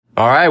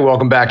All right,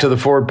 welcome back to the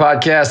Forward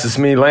Podcast. It's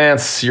me,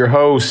 Lance, your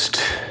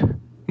host.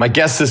 My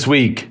guest this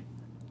week,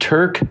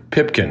 Turk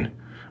Pipkin,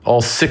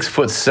 all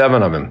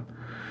 6'7" of him.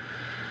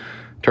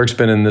 Turk's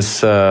been in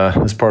this part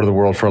of the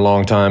world for a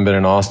long time, been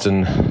in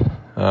Austin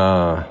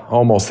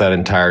almost that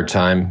entire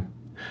time.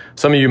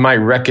 Some of you might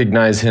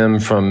recognize him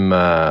from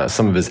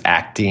some of his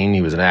acting.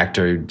 He was an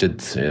actor. He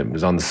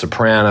was on The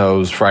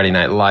Sopranos, Friday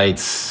Night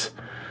Lights.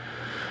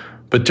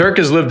 But Turk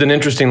has lived an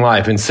interesting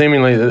life, and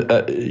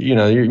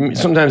seemingly,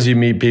 sometimes you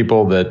meet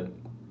people that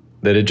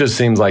it just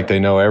seems like they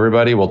know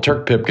everybody. Well,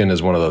 Turk Pipkin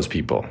is one of those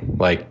people.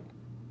 Like,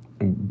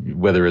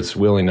 whether it's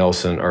Willie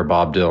Nelson or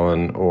Bob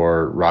Dylan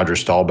or Roger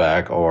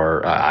Staubach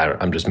or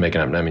I'm just making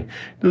up. I mean,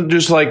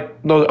 just like,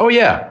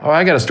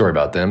 I got a story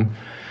about them.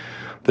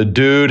 The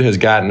dude has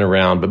gotten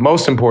around, but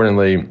most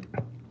importantly,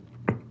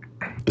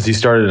 is he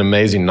started an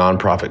amazing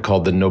nonprofit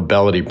called the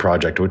Nobelity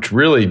Project, which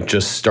really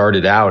just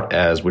started out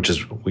as,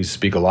 we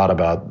speak a lot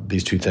about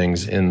these two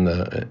things in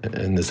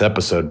this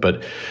episode,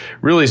 but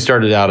really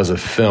started out as a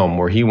film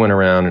where he went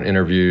around and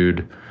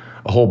interviewed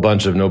a whole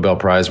bunch of Nobel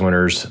Prize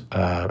winners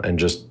and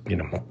just,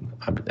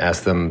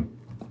 asked them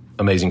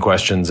amazing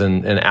questions.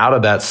 And out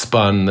of that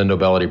spun the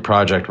Nobelity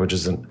Project, which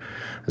is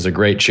a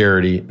great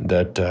charity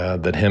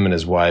that him and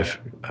his wife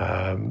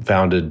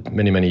founded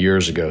many, many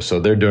years ago. So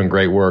they're doing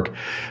great work.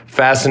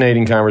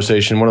 Fascinating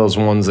conversation, one of those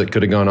ones that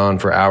could have gone on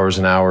for hours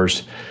and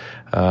hours.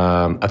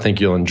 I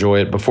think you'll enjoy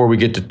it. Before we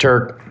get to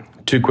Turk,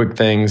 two quick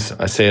things.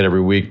 I say it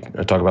every week.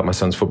 I talk about my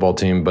son's football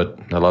team, but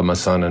I love my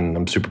son and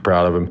I'm super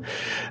proud of him.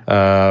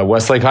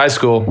 Westlake High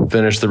School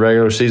finished the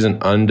regular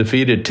season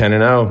undefeated,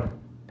 10-0.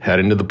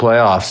 Heading to the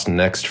playoffs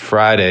next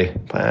Friday.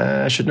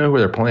 I should know who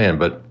they're playing,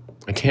 but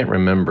I can't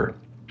remember.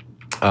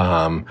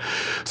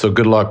 So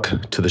good luck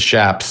to the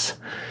Shaps.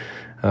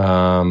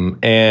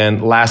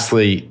 And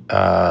lastly,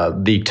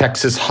 the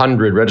Texas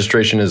 100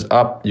 registration is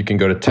up. You can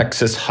go to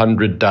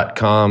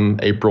texas100.com.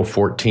 April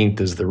 14th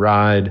is the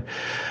ride.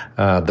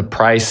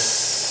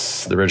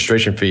 The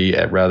registration fee,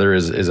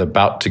 is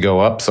about to go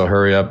up. So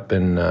hurry up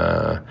and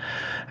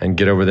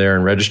get over there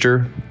and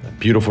register.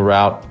 Beautiful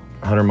route,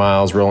 100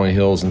 miles, rolling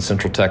hills in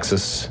Central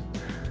Texas.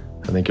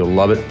 I think you'll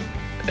love it.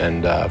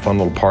 And fun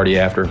little party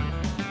after.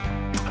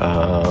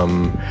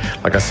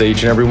 Like I say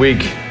each and every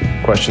week,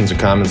 questions or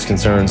comments,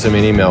 concerns, send me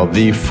an email,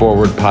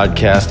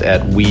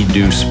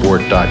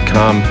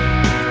 theforwardpodcast@wedosport.com.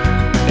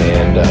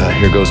 And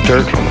here goes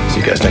Turk.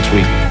 See you guys next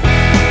week.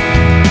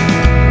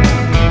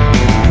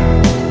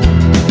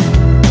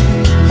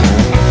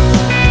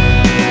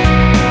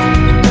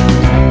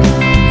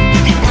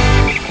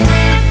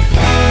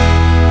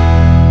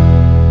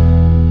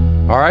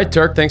 All right,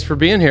 Turk, thanks for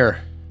being here.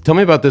 Tell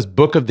me about this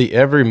Book of the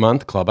Every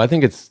Month Club. I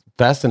think it's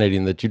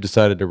fascinating that you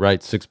decided to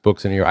write 6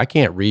 books in a year. I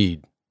can't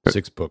read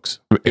 6 books.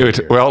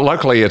 Well,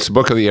 luckily, it's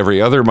Book of the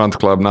Every Other Month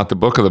Club, not the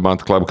Book of the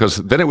Month Club, because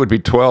then it would be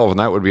 12, and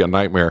that would be a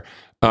nightmare.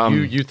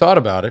 You thought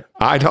about it.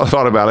 I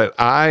thought about it.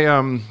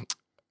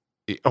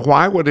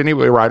 Why would any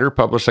writer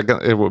publish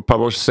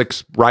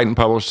 6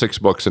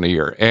 books in a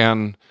year?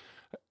 And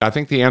I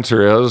think the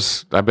answer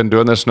is I've been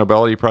doing this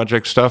Nobelity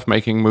Project stuff,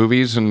 making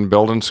movies and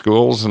building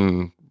schools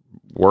and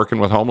working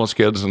with homeless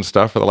kids and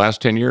stuff for the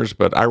last 10 years,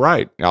 but I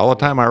write. All the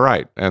time I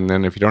write. And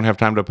then if you don't have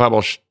time to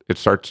publish, it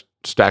starts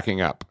stacking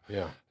up.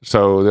 Yeah.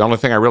 So the only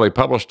thing I really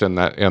published in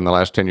the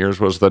last 10 years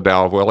was The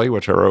Tao of Willie,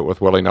 which I wrote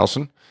with Willie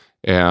Nelson.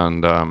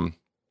 And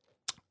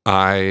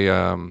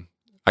I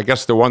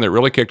guess the one that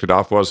really kicked it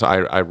off was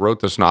I wrote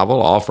this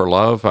novel, All for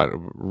Love, a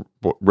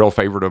real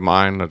favorite of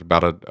mine,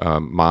 about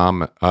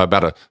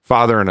about a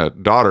father and a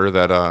daughter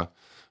that,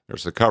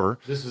 there's the cover.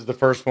 This is the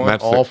first one,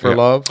 All for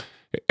Love?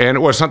 And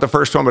it's not the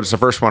first one, but it's the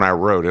first one I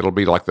wrote. It'll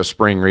be like the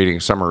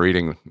summer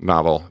reading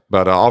novel.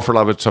 But All for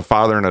Love, it's a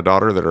father and a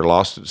daughter that are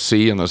lost at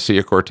sea in the Sea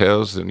of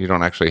Cortez, and you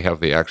don't actually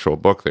have the actual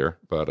book there,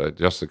 but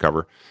just the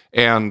cover.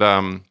 And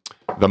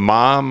the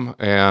mom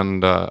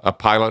and a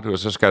pilot who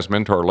is this guy's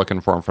mentor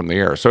looking for him from the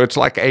air. So it's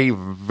like a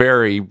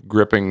very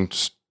gripping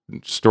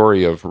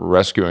story of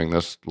rescuing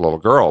this little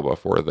girl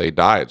before they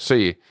die at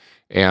sea.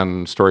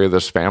 And story of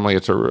this family.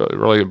 It's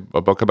really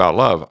a book about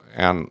love.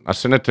 And I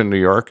sent it to New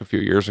York a few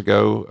years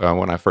ago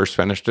when I first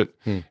finished it.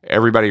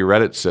 Everybody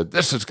read it, said,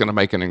 this is going to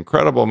make an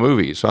incredible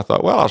movie. So I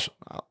thought, well,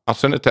 I'll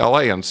send it to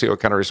LA and see what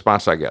kind of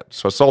response I get.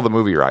 So I sold the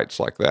movie rights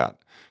like that.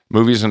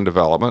 Movies in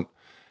development.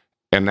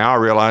 And now I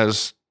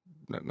realize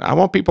I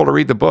want people to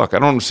read the book. I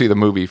don't want to see the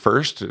movie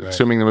first, right,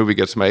 assuming the movie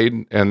gets made.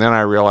 And then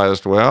I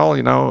realized, well,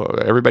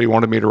 everybody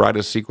wanted me to write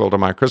a sequel to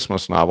my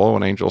Christmas novel,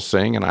 When Angels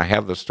Sing, and I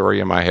have the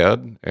story in my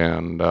head.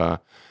 And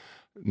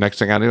next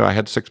thing I knew, I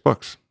had 6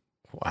 books.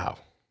 Wow.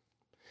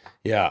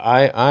 Yeah,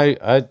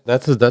 I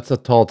that's a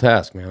tall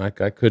task, man. I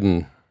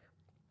couldn't.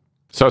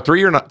 So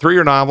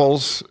 3-year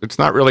novels. It's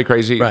not really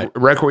crazy. Right.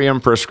 Requiem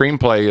for a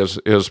Screenplay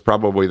is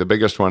probably the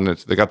biggest one.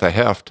 They got the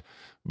heft.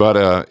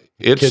 But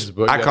it's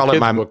book, I call it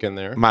my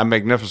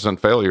magnificent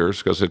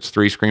failures, because it's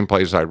 3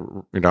 screenplays I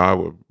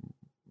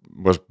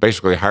was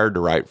basically hired to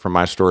write for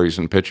my stories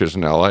and pitches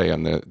in LA,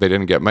 and they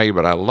didn't get made,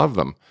 but I love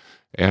them.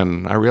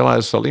 And I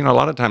realized, a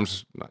lot of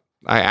times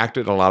I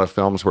acted in a lot of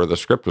films where the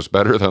script was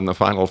better than the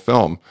final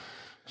film.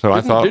 So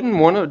I thought,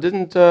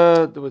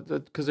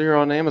 because here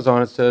on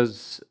Amazon it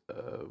says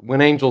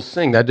When Angels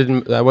Sing.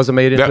 That wasn't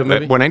made into a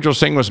movie. When Angels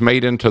Sing was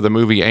made into the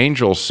movie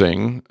Angels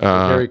Sing,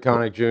 Harry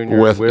Connick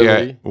Jr. with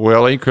Willie.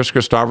 Willie, Chris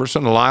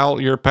Christopherson, Lyle,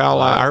 our pal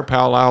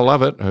Lyle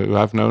Lovett, who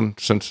I've known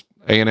since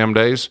A&M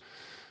days,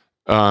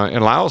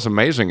 and Lyle's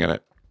amazing in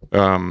it.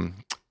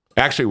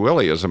 Actually,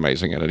 Willie is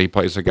amazing in it. He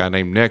plays a guy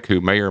named Nick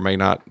who may or may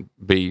not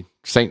be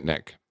Saint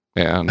Nick,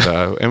 and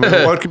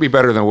what could be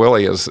better than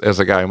Willie as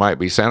a guy who might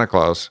be Santa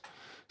Claus?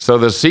 So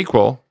the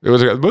sequel,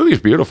 the movie is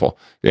beautiful.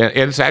 And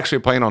it's actually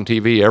playing on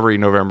TV every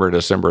November and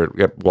December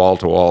at wall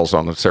to walls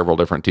on several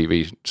different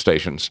TV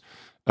stations.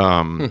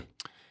 But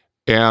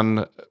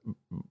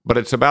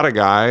it's about a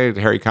guy,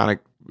 Harry Connick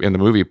in the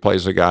movie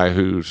plays a guy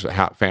whose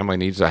family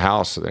needs a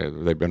house.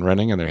 They've been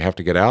renting and they have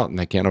to get out and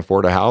they can't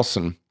afford a house.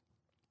 And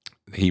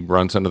he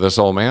runs into this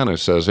old man who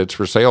says, "It's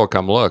for sale,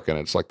 come look." And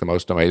it's like the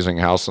most amazing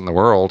house in the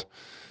world.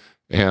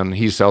 And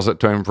he sells it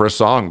to him for a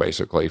song,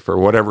 basically, for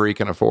whatever he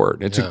can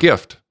afford. It's a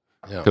gift.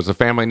 Because the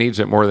family needs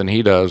it more than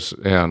he does.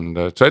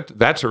 And so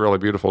that's a really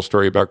beautiful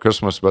story about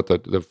Christmas. But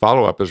the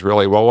follow-up is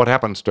really, well, what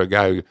happens to a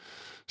guy who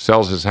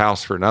sells his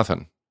house for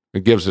nothing?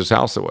 He gives his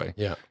house away.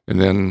 Yeah. And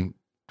then,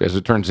 as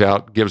it turns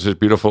out, gives his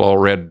beautiful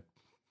old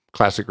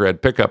classic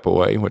red pickup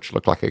away, which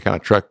looked like a kind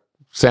of truck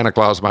Santa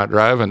Claus might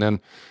drive, and then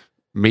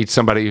meets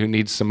somebody who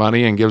needs some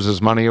money and gives his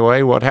money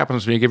away. What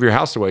happens when you give your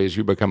house away is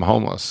you become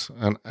homeless,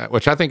 and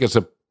which I think is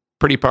a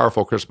pretty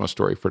powerful Christmas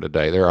story for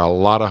today. There are a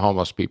lot of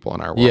homeless people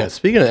in our world. Yeah,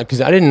 speaking of that,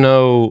 because I didn't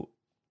know,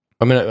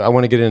 I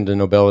want to get into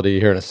Nobelity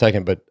here in a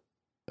second, but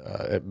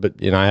I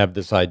have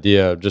this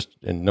idea just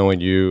in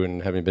knowing you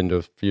and having been to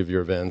a few of your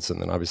events, and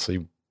then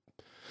obviously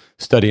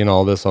studying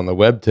all this on the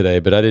web today,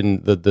 but I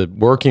didn't, the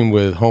working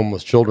with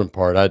homeless children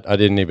part, I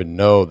didn't even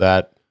know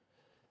that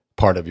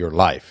part of your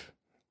life.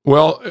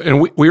 Well,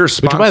 and we are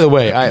sponsored. Which, by the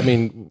way,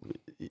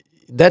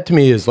 that to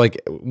me is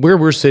like where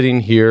we're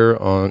sitting here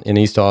in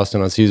East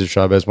Austin on Cesar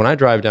Chavez. When I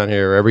drive down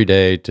here every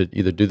day to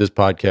either do this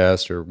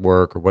podcast or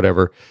work or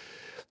whatever,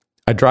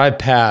 I drive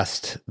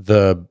past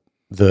the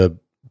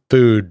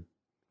food.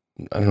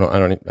 I don't know. I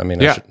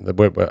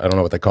don't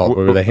know what they call it,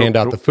 where they hand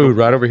out the food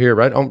right over here,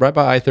 right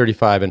by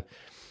I-35. And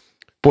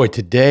boy,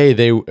 today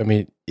they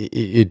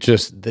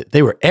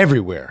were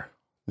everywhere.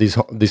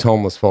 These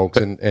homeless folks,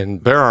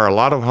 and there are a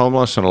lot of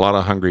homeless and a lot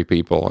of hungry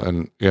people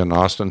in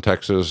Austin,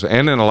 Texas,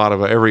 and in a lot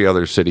of every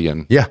other city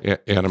in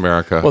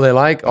America. Well, they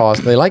like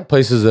Austin. They like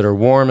places that are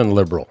warm and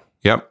liberal.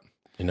 Yep.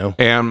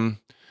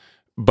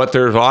 But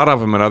there's a lot of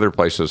them in other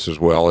places as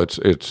well.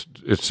 It's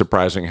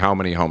surprising how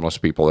many homeless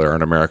people there are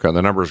in America, and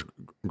the number's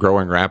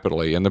growing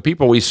rapidly. And the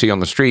people we see on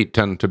the street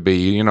tend to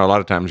be, a lot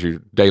of times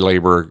you day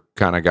labor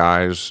kind of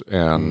guys.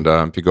 And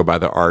if you go by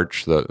the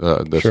Arch,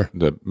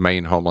 the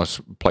main homeless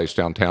place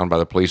downtown by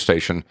the police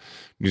station,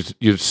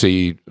 you'd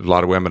see a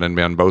lot of women and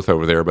men both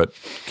over there. But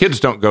kids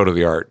don't go to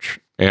the Arch.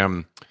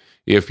 And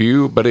if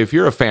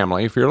you're a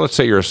family, let's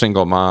say you're a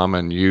single mom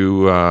and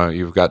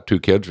you've got 2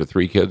 kids or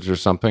 3 kids or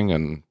something,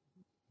 and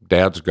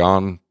dad's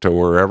gone to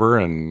wherever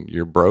and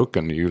you're broke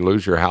and you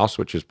lose your house,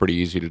 which is pretty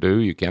easy to do.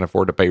 You can't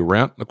afford to pay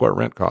rent. Look what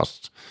rent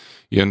costs.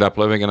 You end up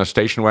living in a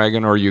station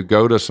wagon, or you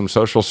go to some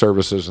social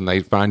services and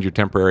they find you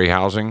temporary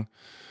housing.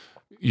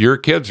 Your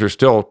kids are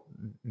still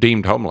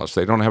deemed homeless.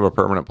 They don't have a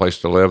permanent place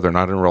to live. They're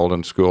not enrolled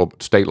in school.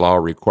 But state law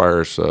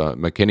requires,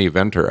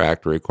 McKinney-Venter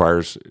Act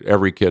requires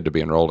every kid to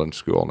be enrolled in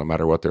school, no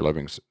matter what their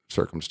living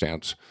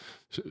circumstance.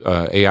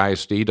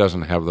 AISD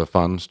doesn't have the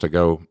funds to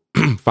go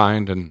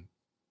find and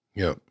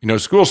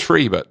school's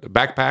free, but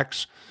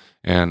backpacks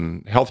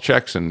and health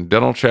checks and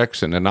dental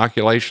checks and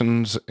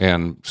inoculations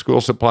and school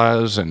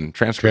supplies and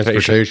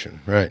transportation,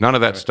 right? None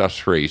of that stuff's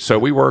free. So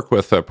we work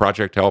with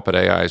Project Help at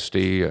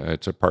AISD.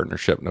 It's a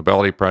partnership,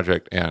 Nobelity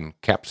Project and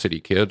Cap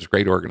City Kids,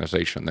 great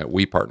organization that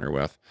we partner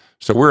with.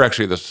 So we're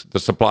actually the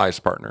supplies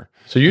partner.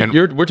 So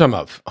we're talking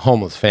about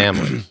homeless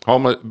families.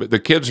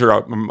 The kids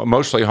are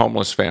mostly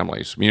homeless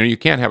families. You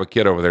can't have a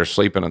kid over there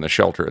sleeping in the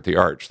shelter at the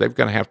Arch. They're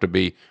going to have to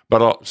be.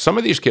 But some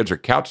of these kids are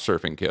couch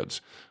surfing kids.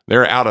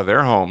 They're out of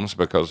their homes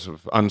because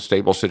of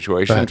unstable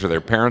situations, or their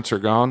parents are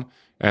gone,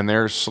 and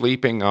they're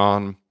sleeping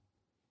on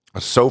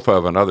a sofa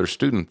of another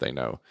student they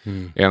know.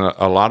 And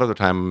a lot of the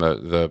time,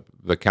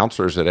 the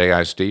counselors at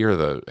AISD or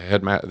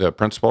the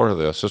principal or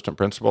the assistant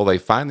principal, they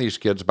find these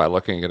kids by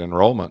looking at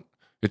enrollment.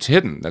 It's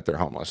hidden that they're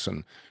homeless,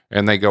 and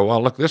they go,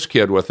 well, look, this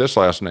kid with this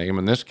last name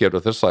and this kid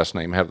with this last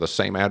name have the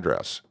same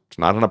address. It's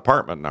not an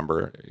apartment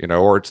number,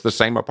 or it's the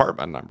same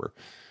apartment number.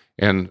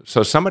 And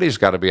so somebody's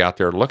got to be out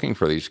there looking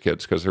for these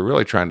kids because they're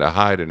really trying to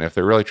hide. And if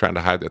they're really trying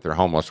to hide that they're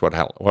homeless,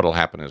 what'll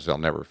happen is they'll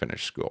never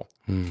finish school.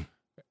 And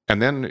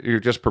then you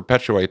just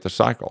perpetuate the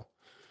cycle.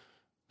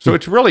 So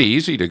it's really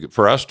easy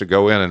for us to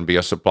go in and be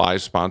a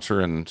supplies sponsor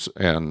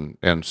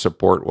and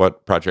support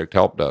what Project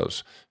Help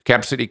does.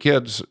 Cap City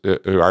Kids,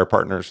 who are our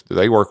partners,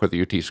 they work with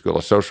the UT School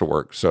of Social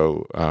Work.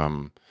 So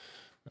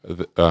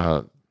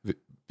the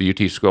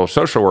UT School of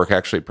Social Work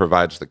actually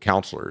provides the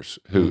counselors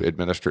who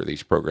administer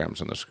these programs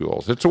in the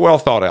schools. It's well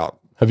thought out.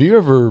 Have you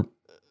ever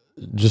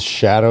just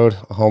shadowed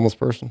a homeless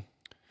person?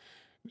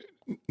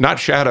 Not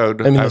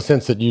shadowed. I mean, in the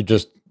sense that you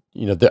just,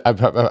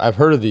 I've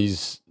heard of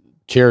these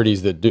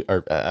charities that do,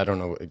 or I don't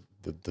know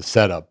the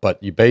setup,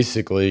 but you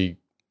basically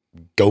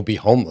go be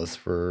homeless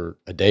for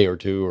a day or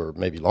two, or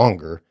maybe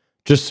longer,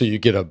 just so you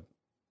get a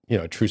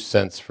true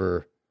sense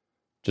for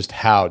just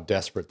how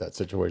desperate that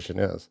situation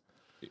is.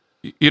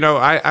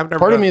 I've never.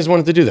 Part of me has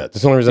wanted to do that.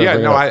 That's the only reason.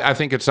 Yeah, I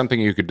think it's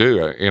something you could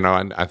do. And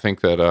I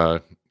think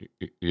that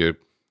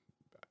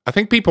I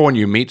think people, when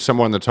you meet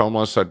someone that's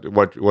homeless,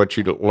 what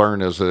you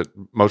learn is that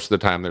most of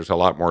the time there's a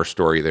lot more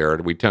story there.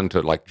 We tend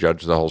to like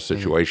judge the whole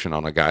situation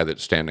on a guy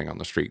that's standing on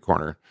the street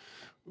corner,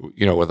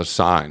 with a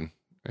sign,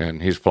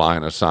 and he's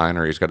flying a sign,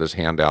 or he's got his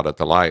hand out at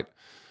the light.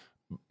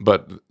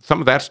 But some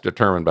of that's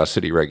determined by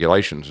city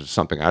regulations. It's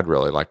something I'd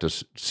really like to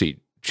see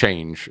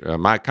change.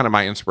 My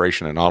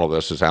inspiration in all of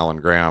this is Alan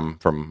Graham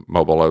from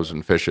Mobile Loaves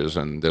and Fishes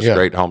and this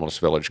great homeless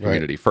village,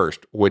 Community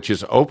First, which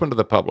is open to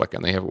the public,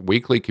 and they have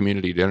weekly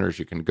community dinners.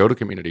 You can go to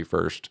Community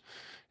First,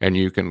 and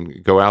you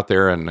can go out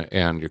there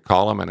and you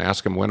call them and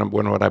ask them when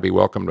would I be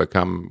welcome to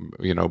come,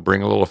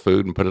 bring a little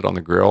food and put it on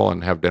the grill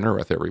and have dinner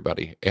with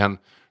everybody. And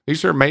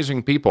these are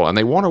amazing people, and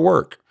they want to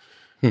work.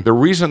 The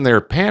reason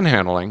they're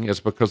panhandling is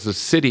because the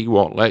city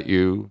won't let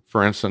you.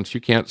 For instance,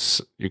 you can't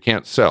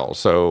sell.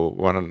 So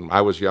when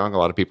I was young, a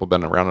lot of people have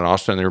been around in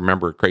Austin. They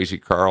remember Crazy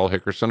Carl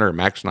Hickerson or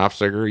Max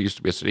Knopfseger. He used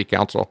to be a city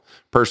council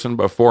person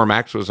before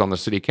Max was on the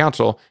city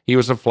council. He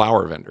was a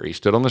flower vendor. He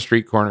stood on the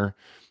street corner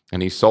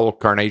and he sold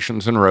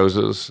carnations and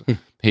roses.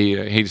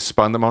 He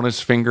spun them on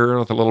his finger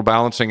with a little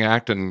balancing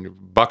act and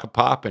buck a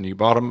pop, and you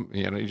bought them.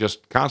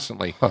 Just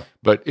constantly.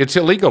 But it's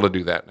illegal to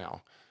do that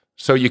now.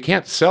 So you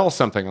can't sell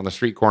something on the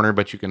street corner,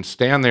 but you can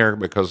stand there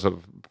because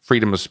of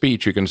freedom of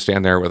speech. You can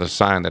stand there with a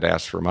sign that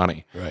asks for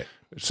money. Right.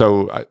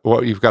 So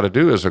what you've got to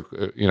do is,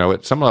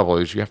 at some level,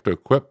 is you have to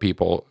equip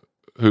people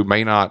who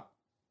may not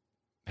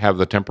have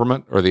the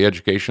temperament or the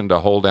education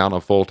to hold down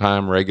a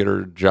full-time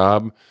regular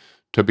job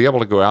to be able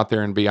to go out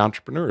there and be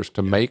entrepreneurs,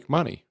 to make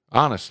money,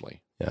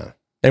 honestly. Yeah.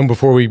 And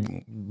before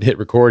we hit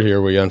record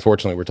here,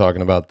 unfortunately we're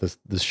talking about this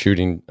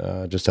shooting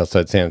just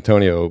outside San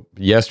Antonio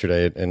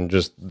yesterday, and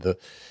just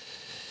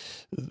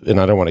and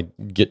I don't want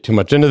to get too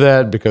much into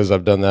that because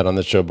I've done that on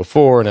this show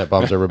before, and that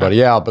bums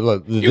everybody out. But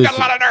look, you got a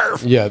lot of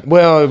nerve. Yeah.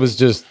 Well, it was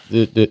just,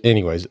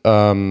 anyways.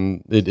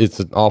 It's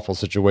an awful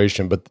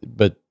situation,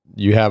 but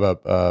you have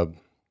a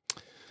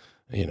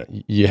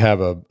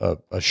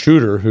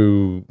shooter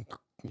who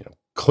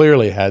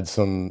clearly had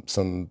some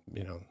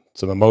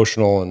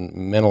emotional and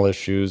mental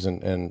issues,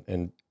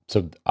 and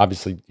so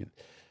obviously.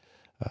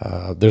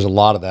 There's a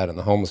lot of that in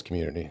the homeless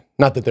community.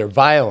 Not that they're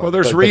violent. Well,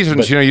 there's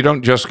reasons. You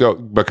don't just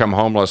become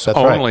homeless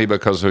only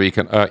because of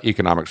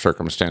economic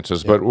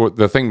circumstances. Yeah. But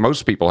the thing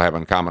most people have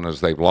in common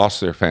is they've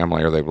lost their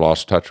family or they've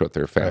lost touch with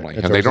their family,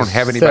 right. and they don't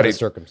have anybody.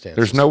 Circumstances.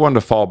 There's no one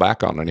to fall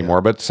back on anymore.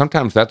 Yeah. But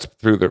sometimes that's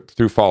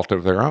through fault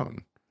of their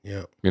own.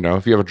 Yeah.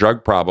 If you have a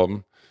drug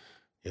problem.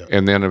 Yeah.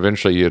 And then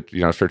eventually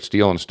you start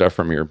stealing stuff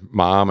from your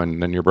mom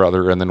and then your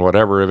brother and then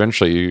whatever.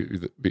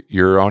 Eventually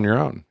you're on your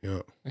own.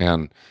 Yeah.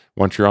 And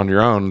once you're on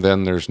your own,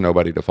 then there's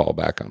nobody to fall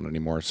back on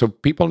anymore. So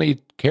people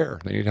need care.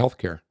 They need health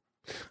care.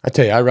 I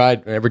tell you, I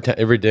ride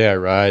every day. I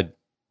ride.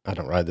 I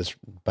don't ride this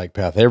bike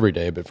path every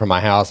day, but from my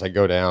house, I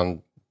go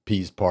down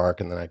Pease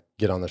Park and then I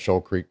get on the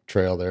Shoal Creek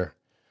Trail there.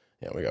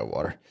 Yeah, we got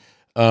water.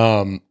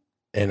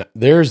 And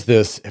there's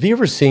this. Have you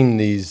ever seen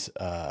these?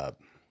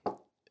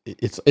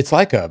 It's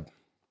like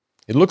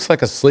It looks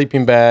like a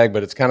sleeping bag,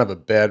 but it's kind of a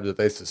bed that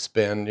they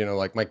suspend,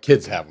 like my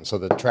kids have them. So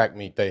the track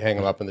meet, they hang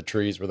them up in the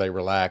trees where they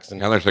relax. And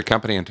now there's a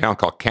company in town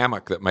called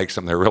Kamak that makes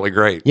them. They're really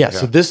great. Yeah.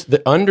 So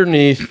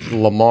underneath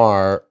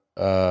Lamar,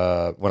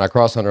 when I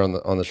cross under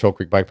on the Shoal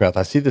Creek bike path,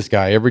 I see this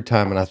guy every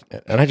time, and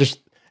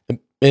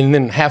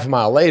then half a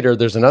mile later,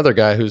 there's another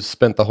guy who's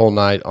spent the whole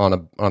night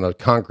on a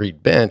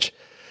concrete bench,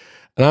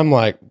 and I'm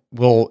like,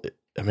 well,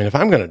 I mean, if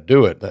I'm going to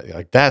do it,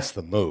 that's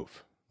the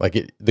move.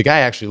 The guy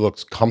actually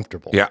looks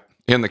comfortable. Yeah.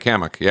 In the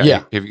Kamak,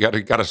 yeah. You've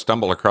got to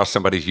stumble across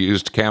somebody's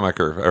used Kamak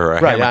or a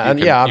hammock.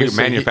 You can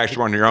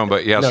manufacture one on your own,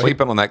 but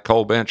sleeping on that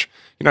cold bench.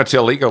 It's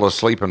illegal to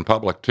sleep in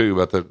public too,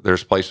 but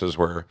there's places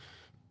where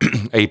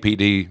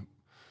APD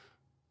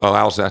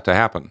allows that to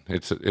happen.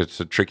 It's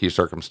a tricky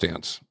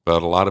circumstance,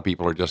 but a lot of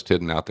people are just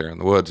hidden out there in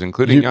the woods,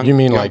 including young people. You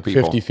mean like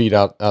 50 feet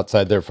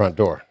outside their front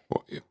door?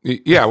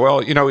 Yeah, well,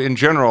 in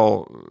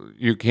general,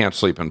 you can't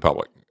sleep in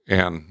public,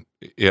 and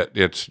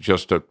it's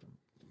just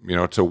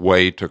it's a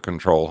way to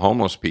control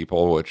homeless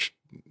people, which,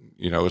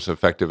 is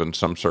effective in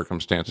some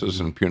circumstances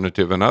and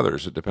punitive in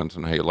others. It depends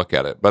on how you look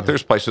at it. But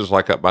there's places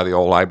like up by the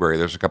old library,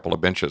 there's a couple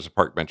of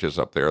park benches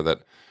up there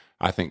that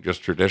I think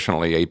just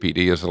traditionally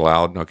APD is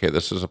allowed. Okay,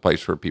 this is a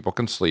place where people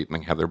can sleep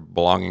and they have their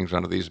belongings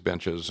under these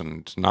benches, and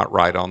it's not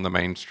right on the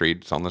main street,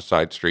 it's on the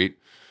side street.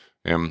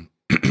 And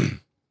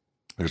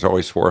there's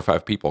always 4 or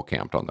 5 people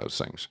camped on those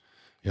things.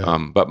 Yeah.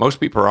 But most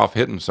people are off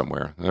hidden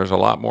somewhere. There's a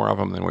lot more of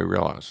them than we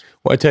realize.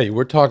 Well, I tell you,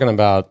 we're talking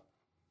about,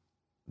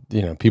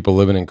 people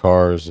living in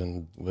cars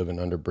and living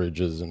under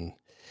bridges, and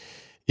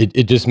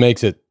it just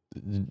makes it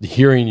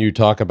hearing you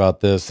talk about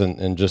this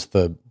and just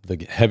the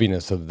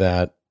heaviness of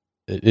that,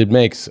 it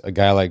makes a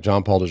guy like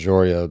John Paul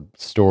DeJoria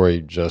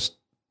story just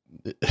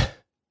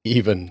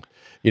even,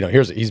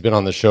 he's been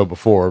on the show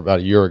before about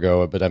a year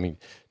ago, but I mean,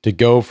 to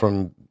go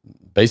from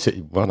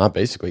not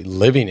basically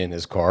living in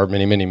his car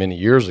many, many, many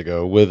years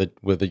ago with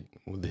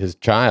his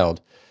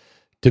child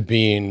to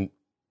being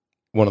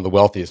one of the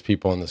wealthiest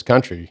people in this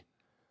country.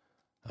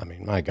 I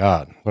mean, my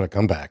God, what a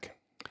comeback.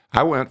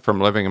 I went from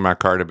living in my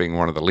car to being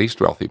one of the least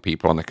wealthy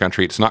people in the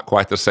country. It's not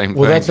quite the same thing.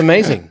 Well, that's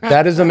amazing.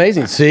 That is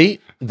amazing. See,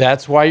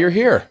 that's why you're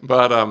here.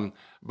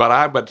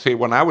 But see,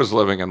 when I was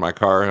living in my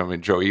car, I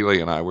mean, Joe Ely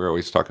and I, we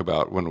always talk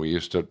about when we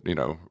used to,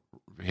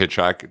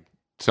 hitchhike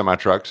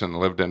semi-trucks and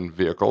lived in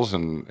vehicles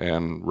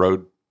and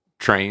rode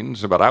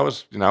trains. But I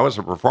was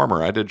a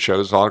performer. I did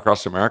shows all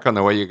across America, and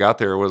the way you got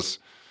there was,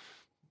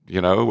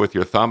 with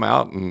your thumb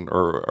out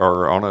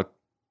or on a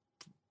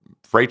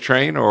freight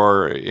train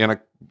or in a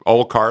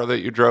old car that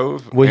you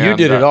drove. Well, you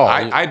did it all.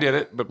 I did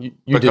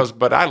it,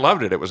 but I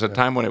loved it. It was a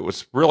time when it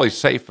was really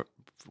safe,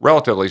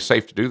 relatively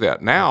safe to do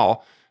that.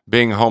 Now,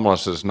 being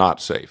homeless is not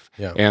safe.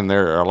 Yeah. And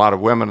there are a lot of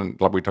women, and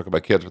we talk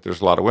about kids, but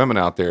there's a lot of women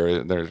out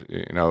there. There's,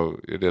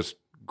 it is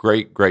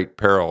great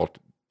peril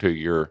to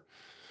your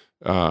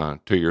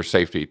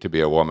safety to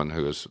be a woman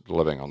who is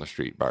living on the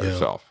street by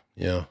herself.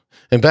 Yeah.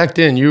 And back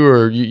then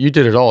you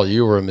did it all.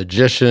 You were a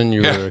magician,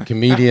 you were a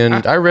comedian.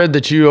 I read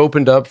that you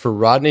opened up for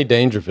Rodney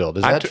Dangerfield.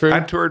 Is that true? I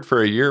toured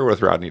for a year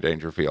with Rodney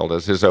Dangerfield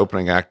as his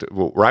opening act.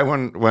 Right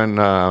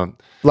when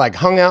like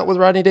hung out with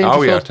Rodney Dangerfield?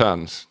 Oh yeah,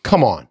 tons.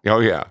 Come on.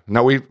 Oh yeah.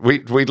 No, we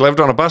lived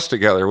on a bus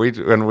together.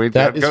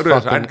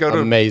 I'd go to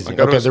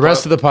amazing. Okay, the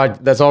rest of the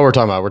pod, that's all we're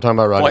talking about. We're talking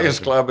about Rodney Players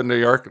Club in New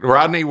York.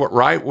 Rodney,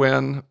 right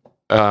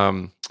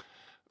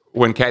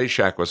when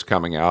Caddyshack was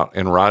coming out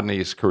and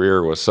Rodney's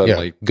career was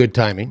suddenly good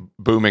timing,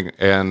 booming,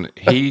 and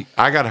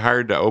I got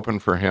hired to open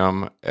for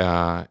him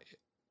at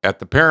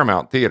the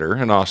Paramount Theater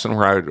in Austin,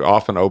 where I was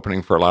often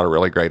opening for a lot of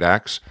really great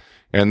acts.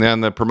 And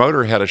then the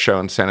promoter had a show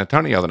in San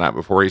Antonio the night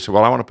before. He said,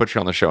 "Well, I want to put you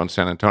on the show in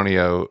San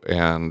Antonio,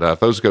 and if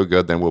those go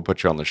good, then we'll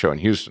put you on the show in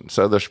Houston."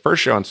 So the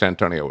first show in San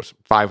Antonio was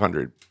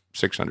 500,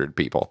 600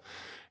 people.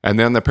 And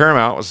then the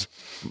Paramount was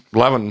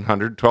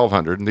 1,100,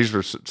 1,200, and these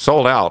were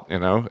sold out,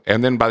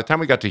 And then by the time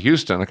we got to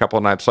Houston, a couple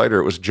of nights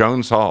later, it was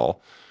Jones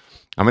Hall.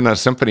 I'm in a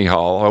symphony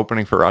hall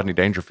opening for Rodney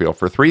Dangerfield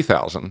for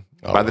 3,000.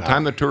 By the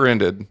time the tour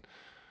ended,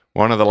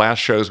 one of the last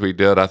shows we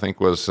did, I think,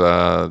 was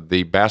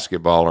the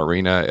basketball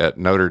arena at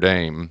Notre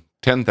Dame,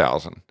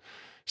 10,000.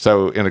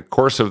 So in the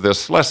course of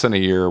this less than a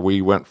year,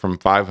 we went from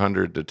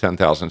 500 to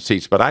 10,000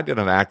 seats. But I did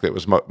an act that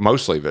was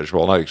mostly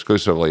visual, not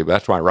exclusively. But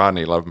that's why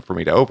Rodney loved for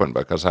me to open,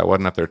 because I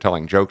wasn't up there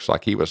telling jokes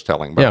like he was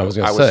telling. But I was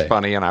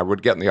funny, and I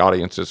would get in the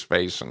audience's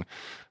face, and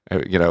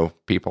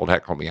people would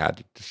heckle me.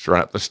 I'd just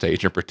run up the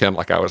stage and pretend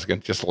like I was going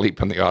to just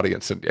leap in the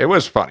audience, and it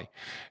was funny.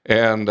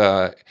 And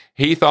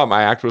he thought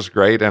my act was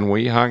great, and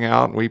we hung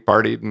out and we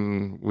partied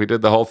and we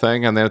did the whole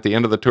thing. And then at the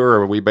end of the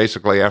tour, we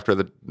basically, after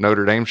the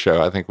Notre Dame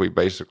show, I think we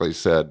basically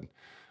said,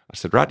 I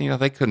said, "Rodney,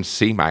 they couldn't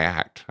see my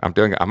act. I'm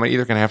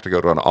either going to have to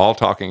go to an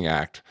all-talking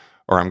act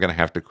or I'm going to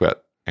have to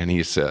quit." And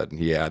he said,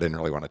 "Yeah, I didn't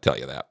really want to tell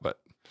you that, but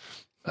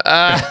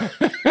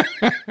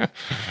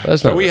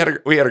we had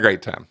a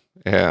great time."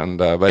 And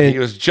but he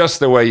was just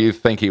the way you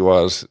think he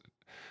was.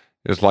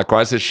 It was like,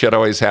 why is this shit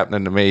always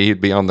happening to me?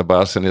 He'd be on the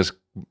bus and his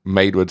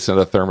maid would send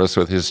a thermos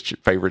with his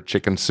favorite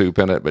chicken soup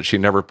in it, but she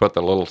never put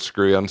the little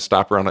screw-in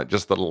stopper on it,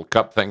 just the little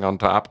cup thing on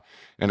top.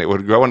 And it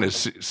would go in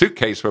his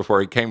suitcase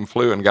before he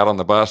flew and got on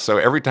the bus. So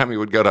every time he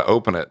would go to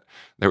open it,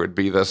 there would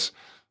be this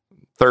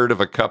third of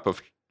a cup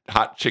of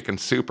hot chicken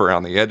soup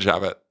around the edge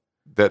of it,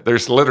 that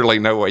there's literally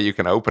no way you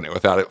can open it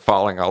without it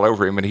falling all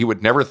over him. And he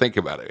would never think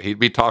about it. He'd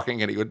be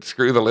talking and he would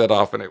screw the lid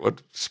off and it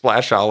would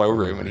splash all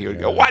over him. And he would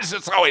go, "Why is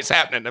this always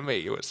happening to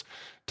me?" It was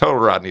total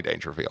Rodney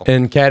Dangerfield.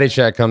 And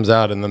Caddyshack comes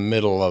out in the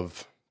middle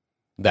of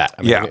that.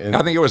 I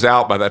think it was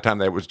out by that time.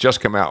 That was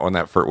just come out when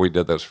we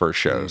did those first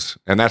shows.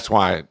 And that's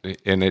why,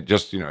 and it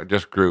just, it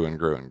just grew and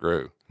grew and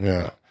grew.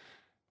 Yeah.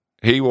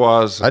 He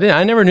was.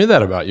 I never knew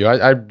that about you.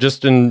 I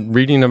just in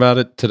reading about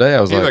it today,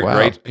 I was like,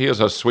 wow. He is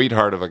a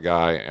sweetheart of a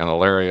guy and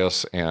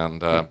hilarious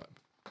and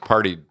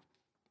partied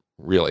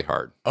really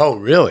hard. Oh,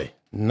 really?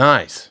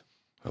 Nice.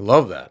 I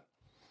love that.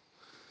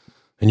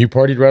 And you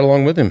partied right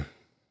along with him.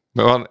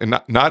 Well,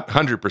 not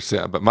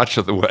 100%, but much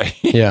of the way.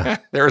 Yeah.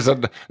 There's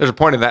a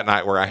point in that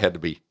night where I had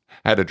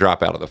to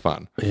drop out of the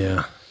fun.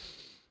 Yeah.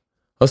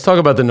 Let's talk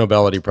about the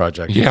Nobelity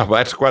Project. Yeah, well,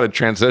 that's quite a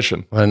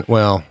transition.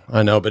 Well,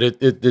 I know, but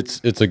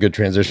it's a good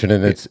transition,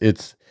 and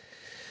it's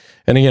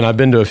and again, I've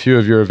been to a few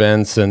of your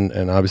events, and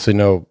obviously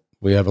know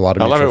we have a lot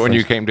of. I love it when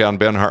you came down,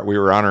 Ben Hart. We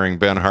were honoring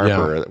Ben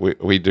Harper. Yeah.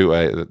 We do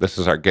this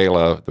is our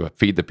gala, the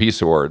Feed the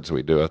Peace Awards.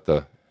 We do at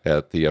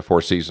the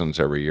Four Seasons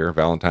every year,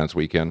 Valentine's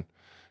weekend,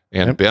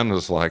 and yep. Ben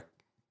was like,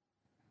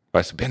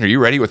 I said, "Ben, are you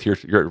ready with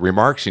your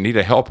remarks? You need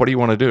help. What do you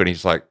want to do?" And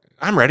he's like,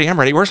 I'm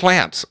ready. Where's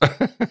Lance?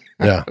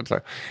 Yeah. So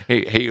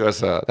he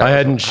was. I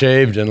hadn't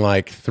shaved in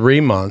like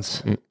 3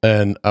 months,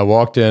 and I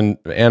walked in.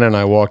 Anna and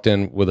I walked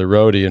in with a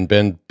roadie, and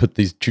Ben put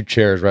these 2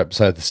 chairs right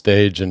beside the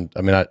stage. And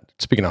I mean,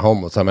 speaking of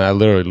homeless, I mean, I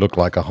literally looked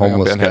like a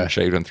homeless Ben guy. hadn't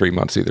shaved in 3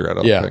 months either. I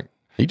don't think.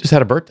 He just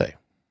had a birthday.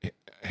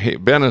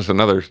 Ben is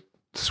another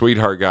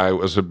sweetheart guy. It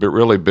was a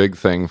really big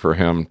thing for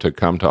him to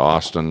come to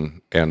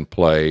Austin and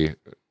play.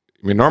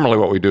 I mean, normally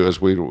what we do is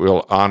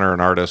we'll honor an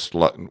artist,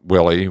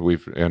 Willie,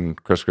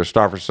 and Chris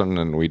Christopherson,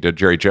 and we did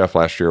Jerry Jeff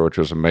last year, which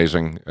was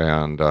amazing.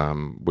 And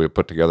we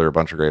put together a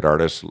bunch of great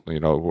artists. You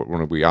know,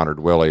 when we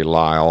honored Willie,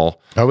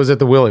 Lyle. I was at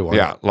the Willie one.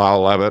 Yeah,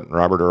 Lyle Levitt, and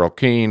Robert Earl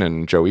Keen,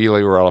 and Joe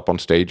Ely were all up on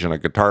stage in a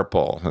guitar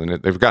pull.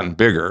 And they've gotten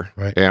bigger.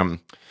 Right. And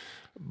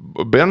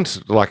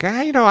Ben's like,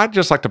 I'd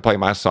just like to play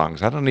my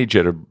songs. I don't need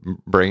you to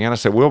bring in. I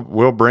said,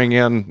 we'll bring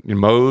in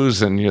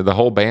Mose and the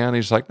whole band.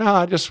 He's like, no,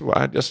 I'll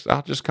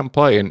just come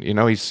play. And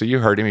you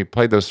heard him. He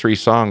played those 3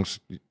 songs.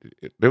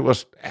 It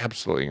was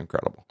absolutely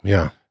incredible.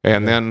 Yeah.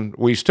 And then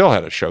we still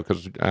had a show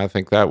because I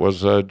think that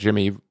was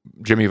Jimmy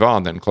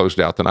Vaughn then closed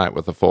out the night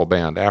with a full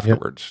band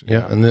afterwards.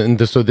 Yeah.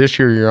 And so this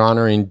year you're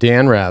honoring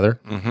Dan Rather.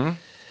 Mm-hmm.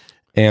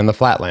 And the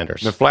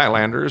Flatlanders. The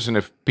Flatlanders, and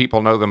if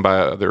people know them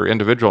by their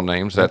individual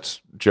names,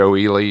 that's Joe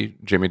Ely,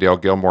 Jimmy Dale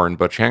Gilmore, and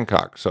Butch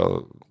Hancock.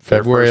 So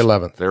February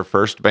 11th. Their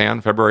first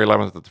band, February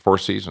 11th at the Four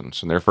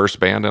Seasons. And their first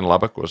band in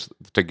Lubbock was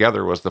the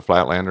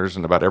Flatlanders.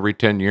 And about every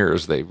 10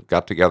 years, they've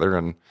got together.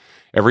 And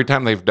every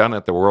time they've done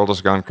it, the world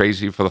has gone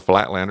crazy for the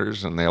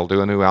Flatlanders. And they'll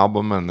do a new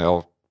album, and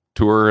they'll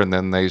tour. And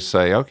then they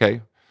say, okay,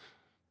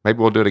 maybe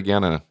we'll do it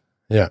again in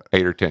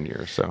 8 or 10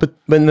 years. So,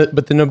 But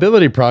the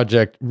Nobelity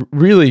Project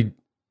really...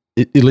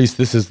 at least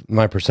this is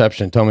my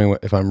perception. Tell me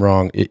if I'm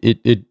wrong.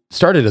 It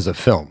started as a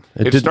film.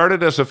 It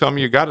started as a film.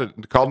 You got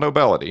it called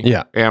Nobelity.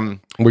 Yeah. And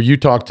where you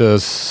talked to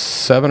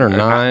 7 or 9?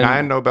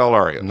 9 Nobel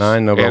Laureates.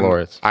 9 Nobel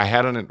laureates. I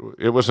had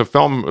it was a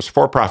film, it was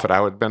for profit.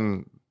 I had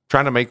been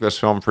trying to make this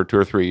film for 2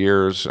 or 3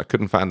 years. I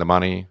couldn't find the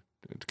money.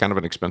 It's kind of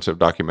an expensive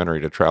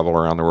documentary to travel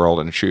around the world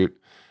and shoot.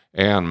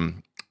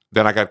 And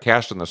then I got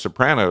cast in The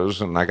Sopranos,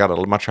 and I got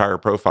a much higher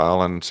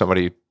profile, and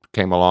somebody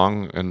came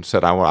along and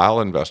said,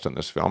 I'll invest in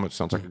this film. It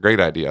sounds like a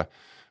great idea.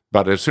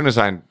 But as soon as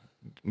I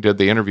did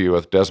the interview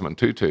with Desmond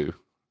Tutu,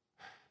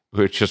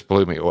 which just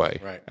blew me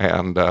away. Right.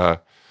 And I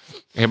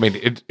mean,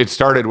 it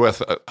started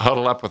with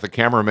huddle up with the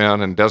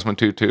cameraman and Desmond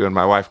Tutu and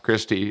my wife,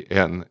 Christy,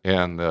 and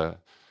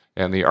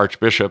the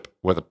Archbishop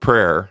with a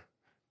prayer.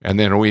 And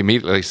then we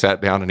immediately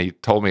sat down, and he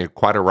told me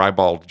quite a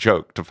ribald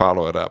joke to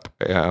follow it up.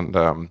 And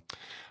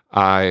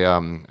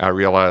I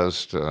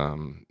realized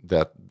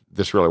that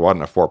this really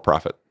wasn't a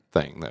for-profit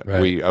thing, that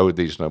we owed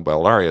these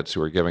Nobel laureates who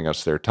were giving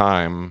us their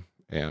time.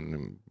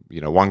 And,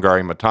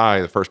 Wangari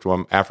Maathai, the first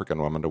African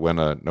woman to win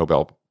a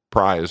Nobel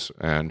Prize,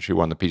 and she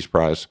won the Peace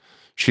Prize.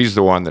 She's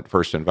the one that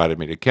first invited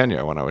me to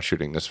Kenya when I was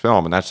shooting this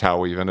film. And that's how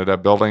we've ended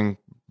up building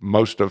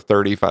most of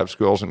 35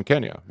 schools in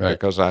Kenya. Right.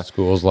 Because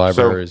schools,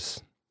 libraries.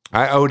 So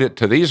I owed it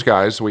to these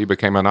guys. We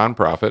became a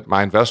nonprofit.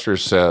 My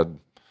investors said,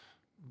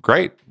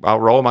 great, I'll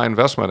roll my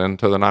investment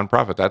into the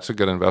nonprofit. That's a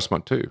good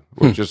investment too,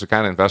 which is the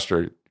kind of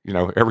investor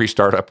every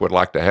startup would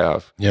like to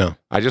have. Yeah.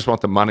 I just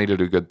want the money to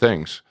do good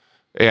things.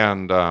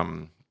 And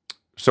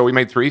so we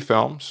made 3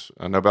 films,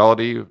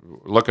 Nobelity,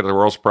 look at the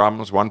world's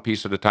problems, one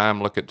piece at a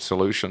time, look at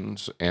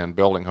solutions, and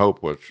Building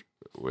Hope, which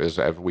is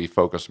as we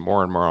focus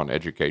more and more on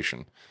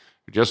education.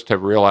 We just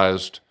have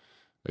realized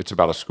it's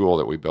about a school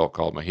that we built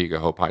called Mahiga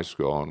Hope High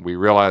School, and we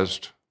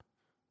realized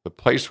the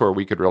place where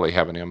we could really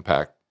have an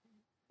impact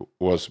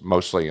was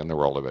mostly in the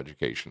world of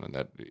education,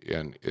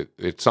 and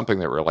it's something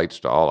that relates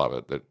to all of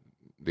it, that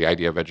the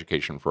idea of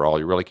education for all.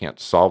 You really can't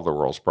solve the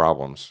world's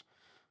problems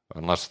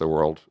unless the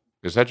world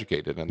is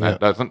educated. And that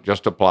doesn't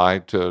just apply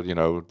to,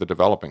 the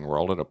developing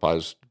world. It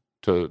applies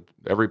to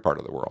every part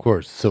of the world. Of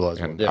course, civilized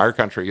and world. Yeah. Our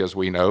country, as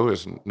we know,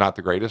 is not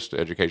the greatest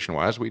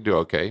education-wise. We do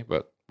okay,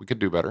 but we could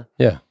do better.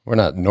 Yeah, we're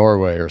not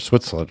Norway or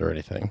Switzerland or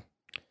anything.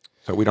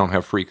 So we don't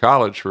have free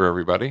college for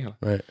everybody.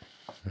 Right.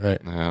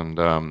 And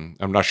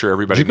I'm not sure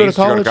everybody Did you needs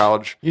to go to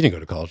college. You didn't go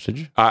to college, did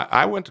you?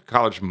 I went to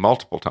college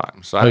multiple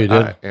times. You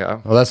did?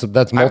 Yeah. Well,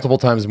 that's multiple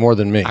times more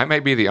than me. I may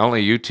be the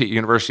only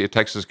University of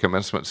Texas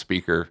commencement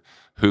speaker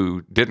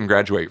who didn't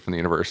graduate from the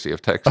University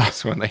of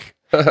Texas when they,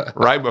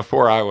 right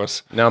before I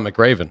was. Now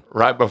McRaven.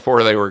 Right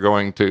before they were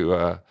going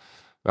to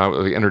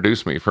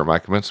introduce me for my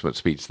commencement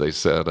speech, they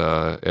said,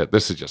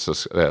 this is just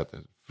a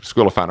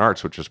School of Fine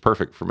Arts, which is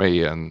perfect for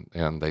me. And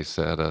they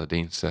said,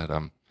 Dean said,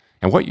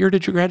 and what year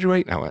did you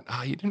graduate? And I went,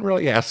 you didn't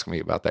really ask me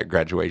about that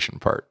graduation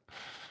part.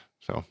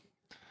 So,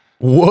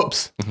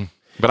 whoops.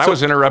 But I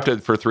was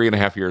interrupted for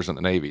 3.5 years in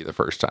the Navy the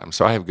first time,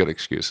 so I have good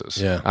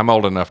excuses. Yeah. I'm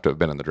old enough to have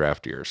been in the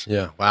draft years.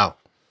 Yeah, wow.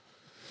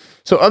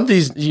 So of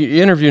these,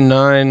 you interview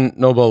 9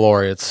 Nobel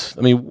laureates.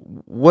 I mean,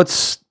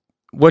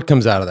 what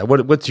comes out of that?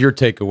 What's your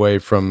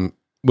takeaway from,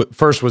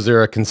 first, was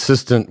there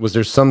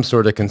some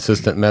sort of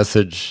consistent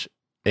message,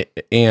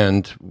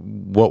 and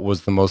what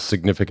was the most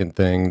significant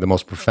thing, the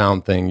most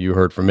profound thing you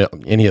heard from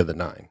any of the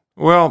 9?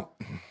 Well,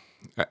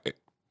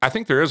 I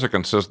think there was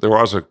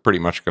a pretty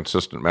much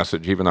consistent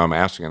message, even though I'm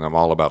asking them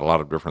all about a lot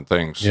of different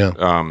things. Yeah.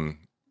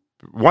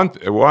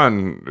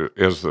 One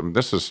is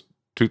this is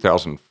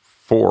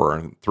 2004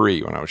 and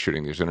 3 when I was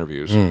shooting these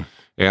interviews,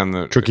 and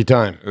the Tricky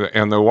time.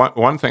 And the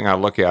one thing I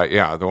look at,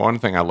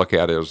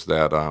 is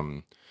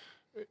that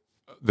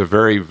the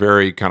very,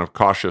 very kind of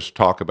cautious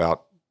talk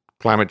about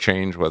climate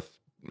change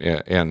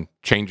and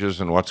changes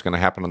in what's going to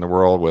happen in the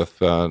world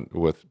with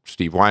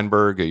Steve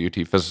Weinberg, a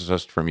UT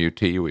physicist from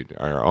UT,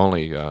 our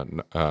only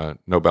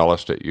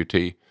Nobelist at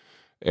UT,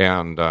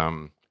 and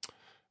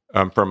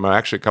from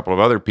actually a couple of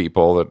other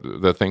people,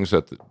 that the things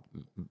that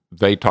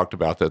they talked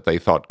about that they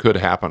thought could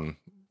happen,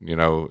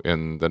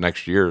 in the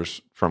next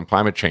years from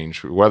climate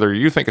change, whether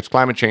you think it's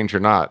climate change or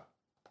not,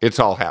 it's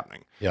all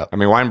happening. Yeah. I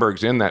mean,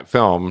 Weinberg's in that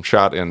film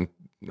shot in,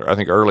 I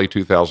think, early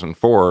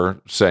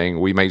 2004, saying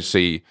we may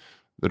see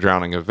the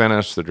drowning of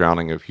Venice, the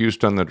drowning of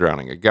Houston, the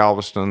drowning of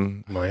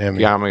Galveston, Miami.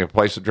 Yeah, I mean,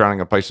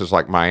 drowning of places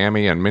like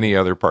Miami and many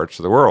other parts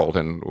of the world.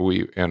 And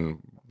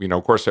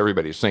of course,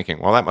 everybody's thinking,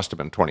 well, that must have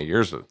been 20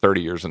 years,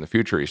 30 years in the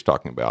future he's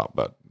talking about.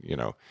 But,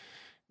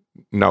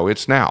 no,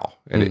 it's now.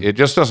 And it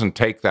just doesn't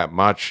take that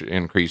much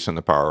increase in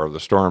the power of the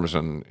storms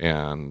and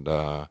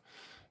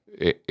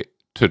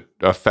to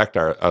affect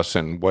us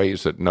in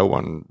ways that no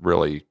one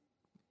really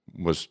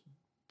was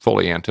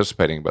fully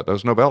anticipating, but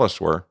those Nobelists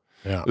were.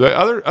 Yeah. The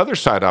other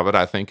side of it,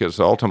 I think, is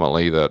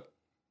ultimately that,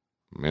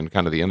 and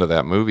kind of the end of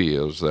that movie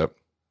is that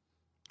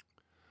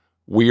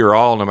we are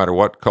all, no matter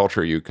what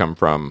culture you come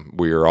from,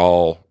 we are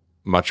all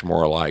much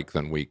more alike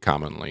than we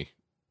commonly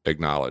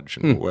acknowledge.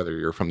 And whether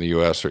you're from the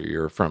U.S. or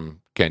you're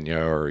from Kenya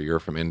or you're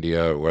from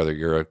India, or whether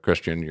you're a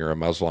Christian, you're a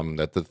Muslim,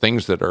 that the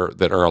things that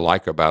are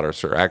alike about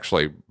us are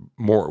actually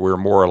we're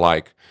more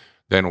alike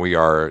than we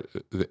are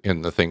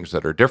in the things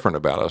that are different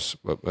about us.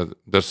 But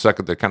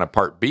the kind of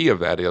part B of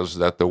that is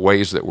that the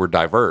ways that we're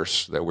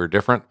diverse, that we're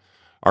different,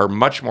 are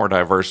much more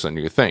diverse than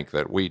you think.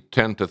 That we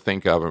tend to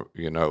think of,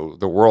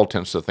 the world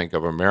tends to think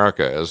of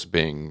America as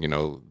being,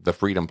 the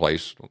freedom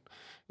place,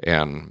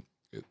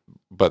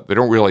 but they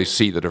don't really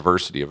see the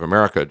diversity of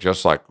America,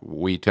 just like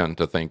we tend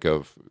to think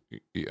of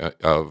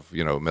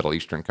Middle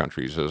Eastern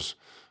countries as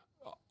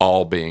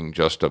all being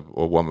just a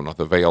woman with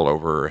a veil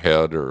over her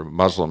head, or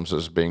Muslims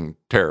as being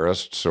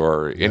terrorists,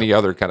 or any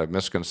other kind of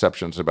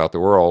misconceptions about the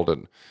world.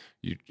 And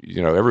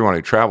everyone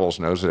who travels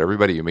knows that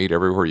everybody you meet,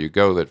 everywhere you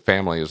go, that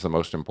family is the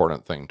most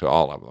important thing to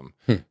all of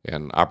them.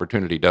 And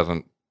opportunity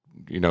doesn't,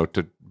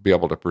 to be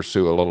able to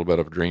pursue a little bit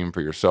of a dream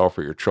for yourself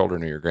or your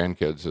children or your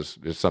grandkids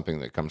is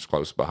something that comes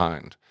close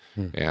behind.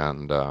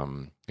 And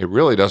it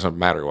really doesn't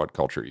matter what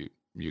culture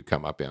you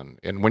come up in.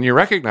 And when you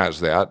recognize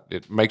that,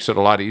 it makes it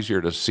a lot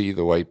easier to see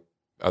the way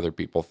other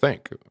people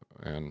think.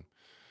 And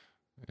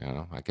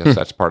I guess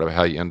that's part of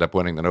how you end up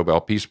winning the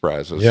Nobel Peace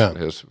Prize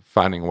is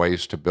finding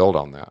ways to build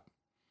on that.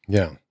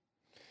 Yeah.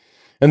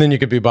 And then you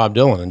could be Bob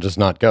Dylan and just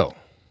not go.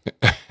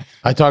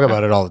 I talk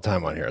about it all the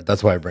time on here.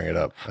 That's why I bring it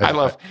up.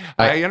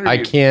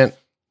 I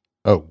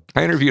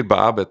interviewed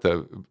Bob at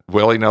the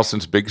Willie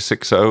Nelson's Big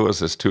 6-0 as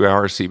this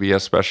 2-hour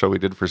CBS special we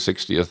did for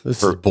 60th.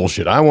 This is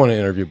bullshit. I want to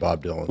interview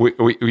Bob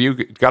Dylan. You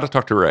got to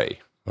talk to Ray.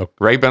 Okay.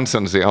 Ray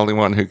Benson's the only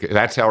one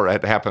that's how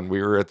it happened.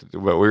 We were at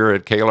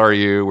KLRU,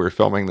 we were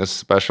filming this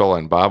special,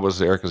 and Bob was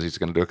there because he's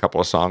going to do a couple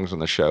of songs on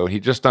the show.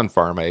 He'd just done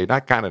Farm Aid. I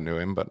kind of knew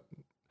him, but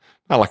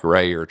not like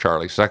Ray or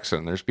Charlie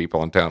Sexton. There's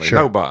people in town who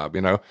know Bob,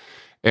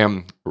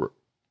 And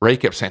Ray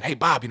kept saying, "Hey,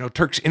 Bob,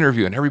 Turk's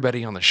interviewing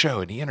everybody on the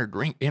show, and he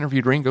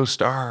interviewed Ringo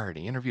Starr, and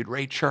he interviewed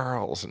Ray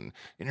Charles, and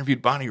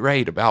interviewed Bonnie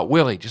Raitt about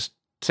Willie. Just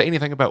say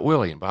anything about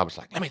Willie." And Bob was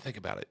like, "Let me think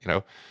about it."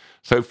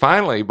 So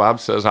finally, Bob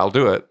says, "I'll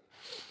do it."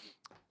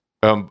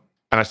 And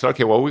I said,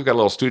 "Okay, well, we've got a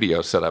little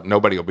studio set up.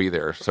 Nobody will be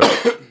there." So,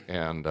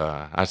 and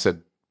I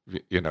said,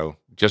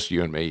 "Just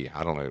you and me.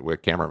 I don't know, we're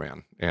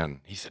cameraman." And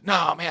he said,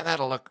 "No, man,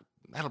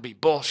 that'll be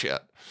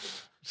bullshit."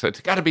 So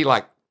it's got to be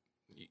like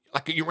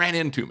you ran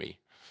into me.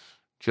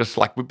 Just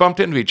like we bumped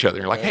into each other.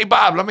 You're like, "Hey,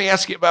 Bob, let me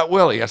ask you about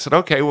Willie." I said,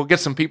 "Okay, we'll get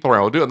some people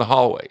around. We'll do it in the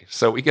hallway."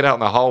 So we get out in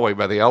the hallway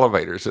by the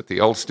elevators at the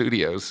old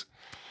studios.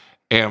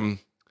 And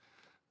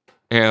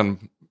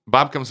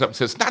Bob comes up and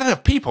says, "Not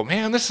enough people,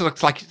 man. This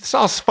looks like it's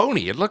all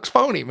phony. It looks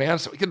phony, man."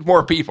 So we get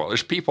more people.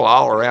 There's people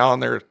all around.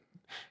 They're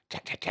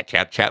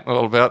chatting a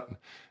little bit.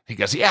 He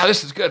goes, "Yeah,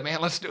 this is good, man.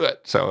 Let's do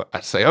it." So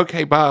I say,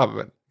 "Okay, Bob."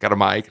 And got a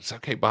mic. It's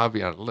 "Okay, Bob,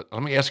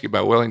 let me ask you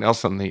about Willie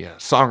Nelson, the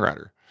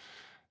songwriter."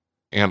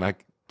 And I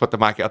put the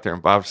mic out there,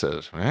 and Bob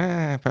says,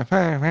 I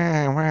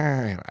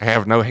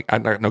have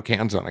no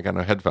cans on. I got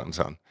no headphones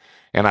on.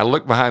 And I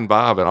look behind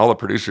Bob, and all the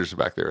producers are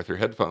back there with their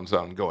headphones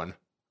on going,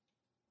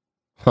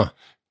 "Huh,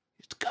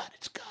 it's good.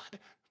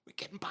 We're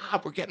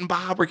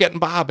getting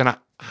Bob. And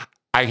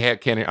I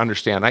can't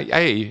understand.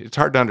 It's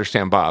hard to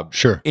understand Bob.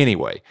 Sure.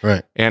 Anyway.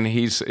 Right. And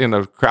he's in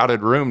a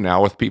crowded room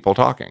now with people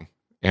talking.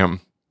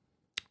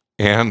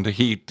 And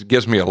he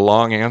gives me a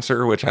long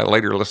answer, which I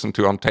later listened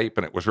to on tape,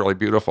 and it was really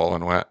beautiful,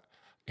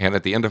 and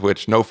at the end of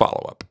which, no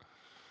follow-up.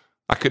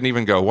 I couldn't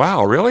even go,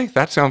 "Wow, really?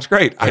 That sounds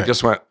great." Right. I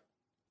just went,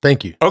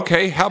 "Thank you."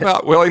 "Okay, how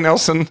about Willie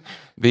Nelson,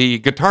 the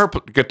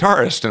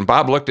guitarist?" And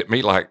Bob looked at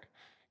me like,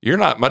 You're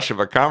not much of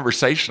a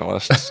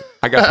conversationalist.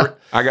 I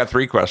got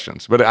three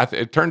questions, but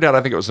it turned out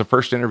I think it was the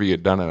first interview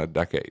you'd done in a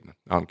decade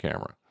on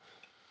camera.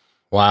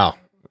 Wow.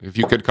 If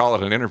you could call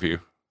it an interview.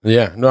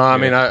 Yeah. No, I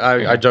mean,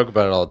 I joke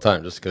about it all the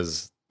time just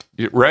because.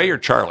 Ray or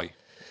Charlie?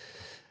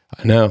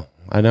 I know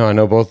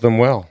both of them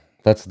well.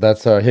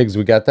 That's Higgs.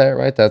 We got that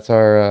right. That's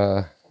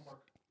our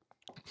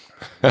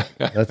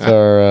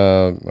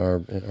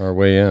our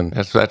way in.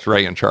 That's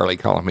Ray and Charlie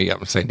calling me up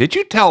and saying, "Did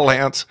you tell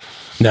Lance?"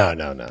 No.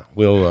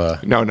 We'll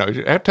no.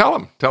 Tell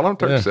him.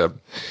 Turk said.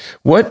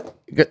 What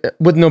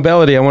with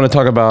Nobelity? I want to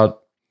talk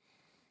about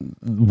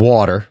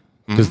water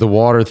because the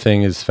water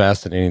thing is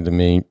fascinating to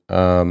me.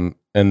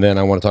 And then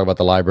I want to talk about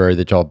the library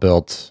that y'all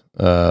built.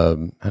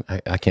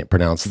 I can't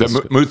pronounce this.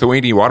 The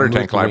Muthawini Water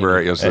Tank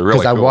Library is a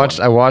really cool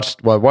I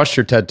watched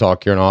your TED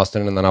Talk here in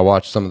Austin, and then I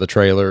watched some of the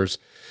trailers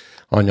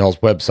on y'all's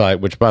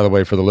website, which, by the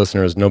way, for the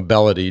listener, is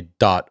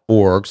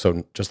nobelity.org.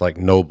 So just like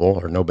Nobel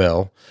or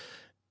Nobel,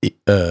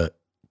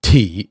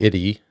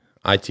 ity.org.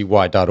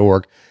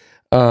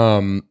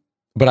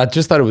 But I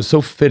just thought it was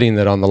so fitting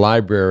that on the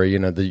library,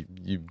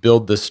 you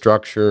build this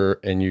structure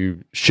and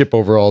you ship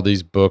over all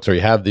these books, or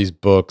you have these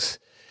books,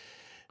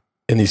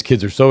 and these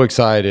kids are so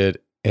excited,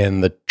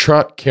 and the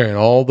truck carrying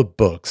all the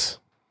books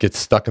gets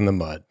stuck in the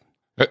mud.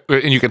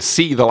 And you can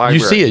see the library.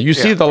 You see it. You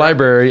see the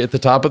library at the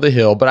top of the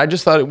hill. But I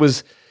just thought it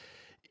was,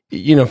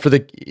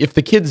 if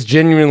the kids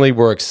genuinely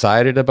were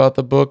excited about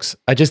the books,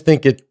 I just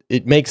think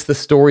it makes the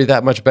story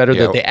that much better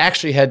that they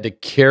actually had to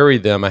carry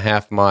them a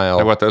half mile.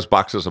 And what those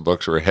boxes of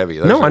books were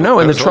heavy. I know.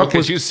 And the truck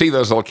was. You see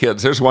those little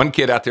kids. There's one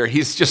kid out there.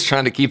 He's just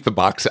trying to keep the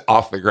box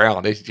off the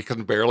ground. He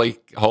can barely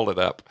hold it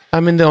up.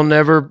 I mean, they'll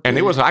never. And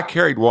it was. I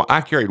carried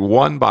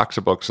one box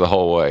of books the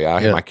whole way.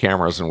 I had my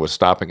cameras and was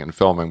stopping and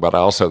filming, but I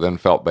also then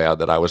felt bad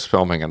that I was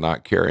filming and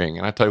not carrying.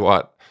 And I tell you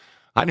what,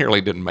 I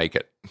nearly didn't make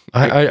it.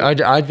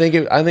 I think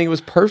it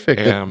was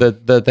perfect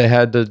that they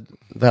had to.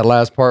 That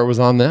last part was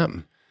on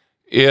them.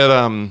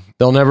 They'll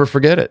never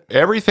forget it.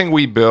 Everything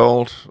we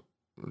build.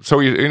 So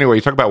anyway,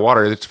 you talk about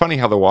water. It's funny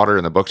how the water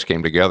and the books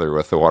came together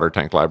with the water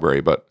tank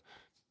library. But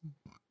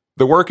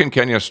the work in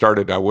Kenya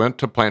started. I went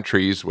to plant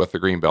trees with the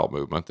Greenbelt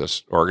Movement,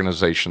 this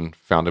organization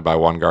founded by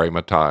Wangari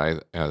Maathai.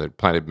 They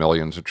planted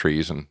millions of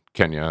trees in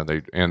Kenya.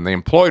 They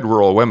employed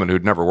rural women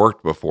who'd never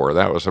worked before.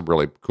 That was a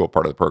really cool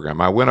part of the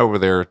program. I went over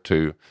there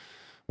to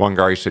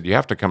Wangari, said, "You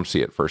have to come see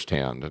it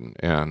firsthand."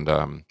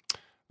 And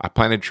I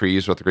planted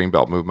trees with the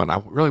Greenbelt Movement.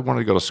 I really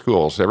wanted to go to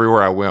schools.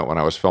 Everywhere I went when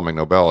I was filming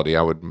Nobelity,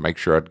 I would make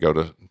sure I'd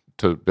go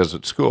to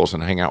visit schools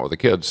and hang out with the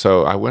kids.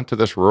 So I went to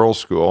this rural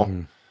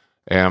school,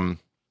 and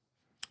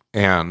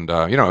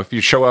if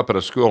you show up at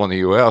a school in the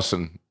U.S.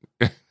 and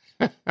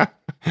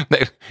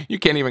you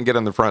can't even get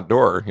in the front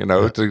door,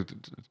 it's a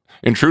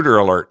intruder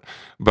alert.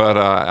 But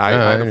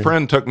a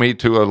friend took me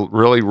to a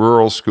really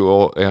rural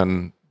school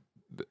and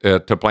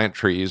to plant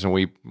trees, and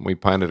we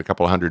planted a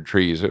couple of hundred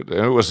trees.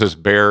 It was as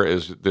bare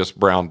as this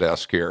brown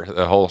desk here,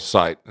 the whole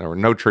site. There were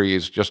no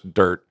trees, just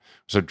dirt.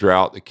 It was a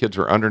drought. The kids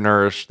were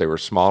undernourished. They were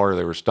smaller.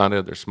 They were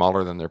stunted. They're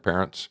smaller than their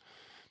parents,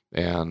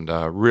 and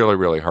really,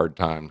 really hard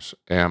times.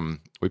 And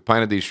we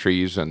planted these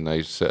trees, and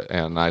I said,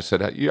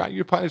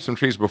 you planted some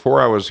trees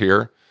before I was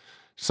here.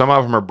 Some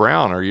of them are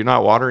brown. Are you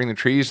not watering the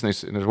trees? And they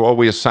said, well,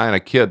 we assign a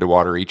kid to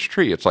water each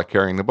tree. It's like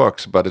carrying the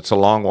books, but it's a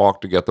long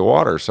walk to get the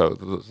water. So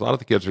a lot of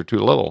the kids are too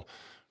little.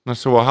 And I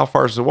said, well, how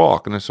far is the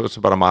walk? And so it's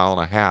about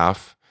 1.5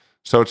 miles.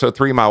 So it's a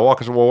 3-mile walk.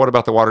 I said, well, what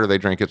about the water they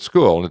drink at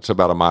school? And it's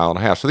about 1.5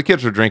 miles. So the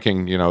kids are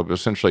drinking,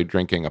 essentially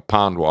drinking a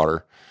pond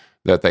water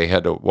that they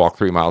had to walk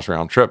 3 miles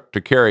round trip to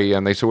carry.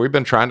 And they said, we've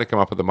been trying to come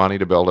up with the money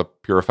to build a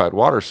purified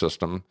water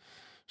system.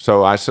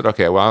 So I said,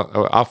 okay,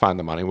 well, I'll find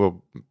the money.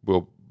 We'll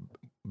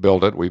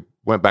build it. We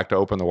went back to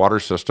open the water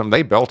system.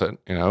 They built it,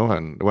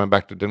 and it went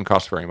back to, didn't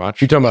cost very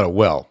much. You're talking about a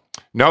well?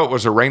 No, it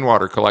was a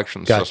rainwater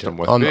collection system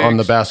with on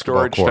the basketball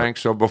storage court. tanks.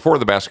 So before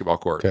the basketball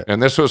court. Okay.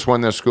 And this was when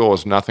this school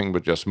was nothing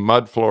but just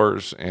mud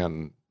floors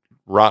and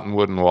rotten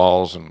wooden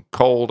walls and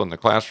cold in the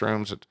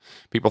classrooms.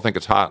 People think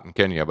it's hot in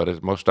Kenya,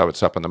 but most of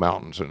it's up in the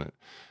mountains.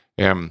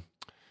 And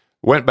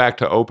went back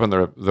to open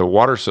the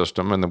water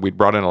system, and then we'd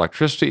brought in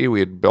electricity. We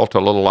had built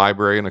a little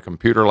library and a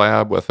computer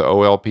lab with the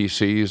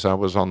OLPCs. I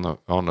was on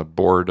the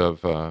board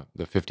of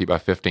the 50 by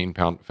 15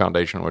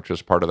 foundation, which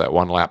is part of that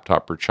one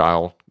laptop per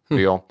child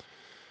deal.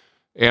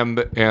 And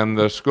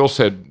the school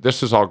said,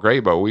 this is all great,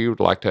 but we would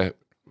like to,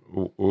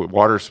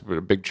 water's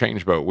a big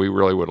change, but we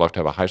really would love to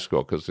have a high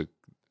school. Because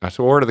I said,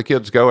 well, where do the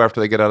kids go after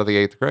they get out of the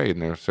 8th grade?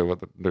 And they said, well,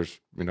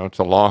 it's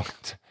a long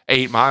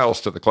 8 miles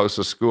to the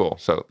closest school.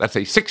 So that's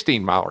a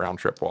 16-mile round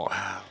trip walk.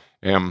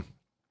 Wow.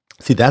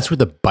 See, that's where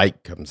the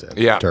bike comes in.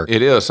 Yeah, Turk.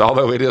 It is.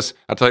 Although it is,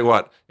 I'll tell you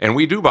what, and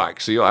we do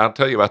bikes. I'll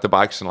tell you about the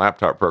bikes and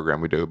laptop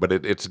program we do, but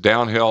it's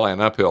downhill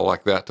and uphill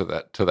like that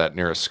to that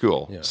nearest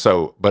school. Yeah.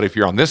 So, but if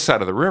you're on this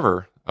side of the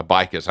river, a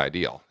bike is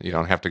ideal. You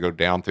don't have to go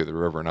down through the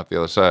river and up the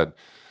other side.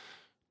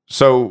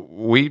 So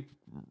we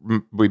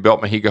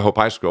built Mahiga Hope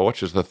High School,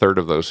 which is the third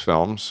of those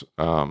films,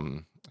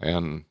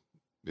 and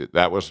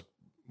that was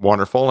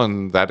wonderful,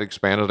 and that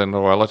expanded into,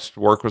 well, let's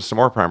work with some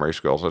more primary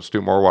schools. Let's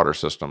do more water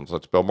systems.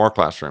 Let's build more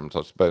classrooms.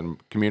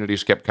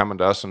 Communities kept coming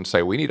to us and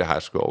say, we need a high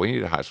school. We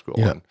need a high school.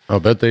 Yeah, I'll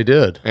bet they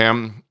did.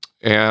 And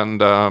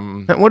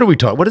what are we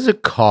talking? What does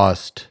it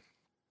cost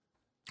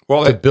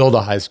to build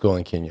a high school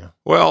in Kenya?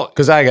 Well,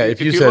 because if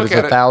you said it's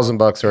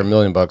 $1,000 or $1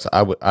 million,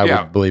 I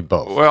would believe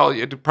both. Well,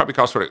 it probably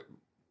costs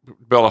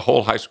build a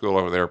whole high school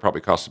over there.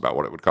 Probably costs about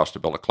what it would cost to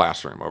build a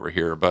classroom over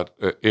here. But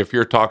if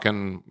you're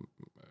talking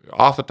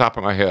off the top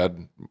of my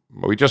head,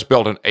 we just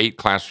built an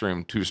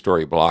 8-classroom,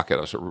 2-story block at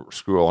a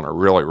school in a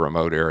really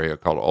remote area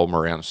called Old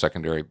Moran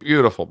Secondary.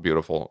 Beautiful,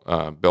 beautiful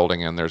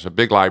building. And there's a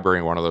big library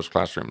in one of those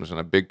classrooms and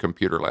a big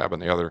computer lab in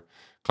the other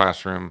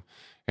classroom.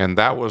 And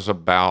that was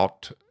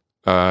about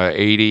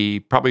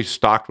 80, probably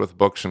stocked with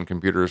books and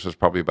computers, was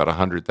probably about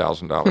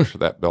 $100,000 for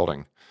that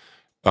building.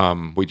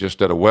 We just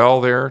did a well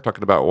there,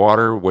 talking about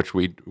water, which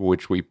we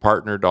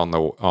partnered on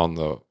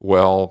the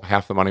well.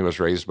 Half the money was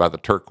raised by the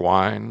Turk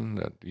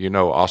wine.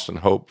 Austin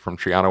Hope from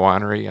Triana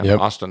Winery and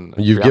Austin.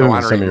 You've Triana given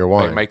Winery, me some of your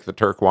wine. They make the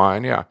Turk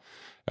wine, yeah.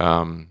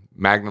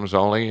 Magnums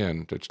only,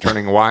 and it's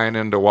turning wine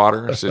into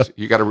water.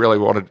 You got to really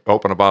want to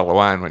open a bottle of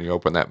wine when you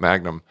open that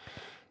Magnum.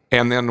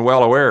 And then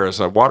Well Aware is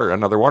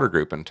another water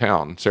group in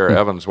town, Sarah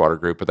Evans' water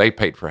group, but they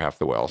paid for half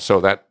the well, so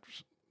that.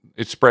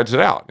 It spreads it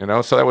out,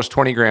 So that was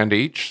 $20,000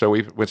 each. So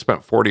we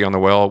spent $40,000 on the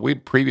well.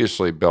 We'd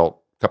previously built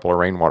a couple of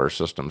rainwater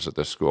systems at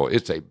this school.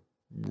 It's a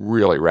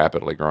really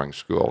rapidly growing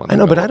school. I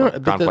know, but I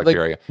don't conflict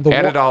area.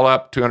 Add it all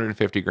up,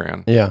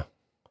 $250,000. Yeah,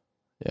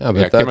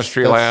 but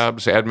chemistry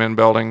labs, admin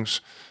buildings,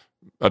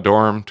 a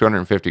dorm,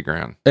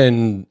 $250,000,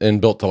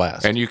 and built to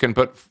last. And you can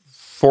put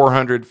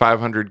 400,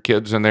 500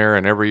 kids in there,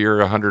 and every year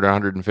 100,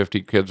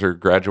 150 kids are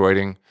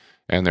graduating,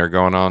 and they're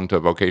going on to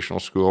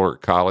vocational school or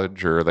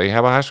college, or they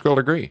have a high school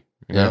degree.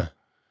 Yeah.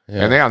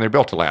 And they're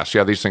built to last.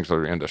 Yeah, these things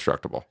are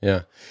indestructible.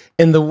 Yeah.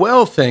 And the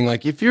well thing,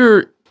 like if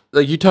you're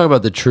like you talk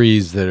about the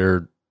trees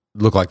that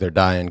look like they're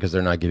dying because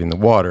they're not getting the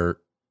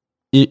water.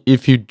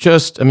 If you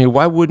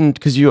why wouldn't?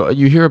 Because you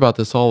hear about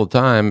this all the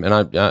time, and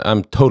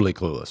I'm totally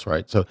clueless,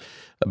 right? So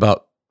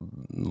about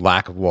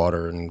lack of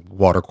water and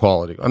water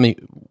quality. I mean,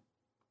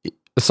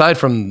 aside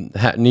from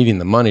needing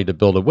the money to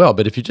build a well,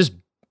 but if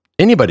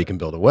anybody can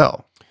build a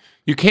well.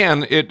 You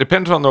can. It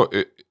depends on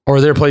the. Or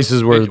are there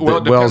places where the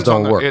wells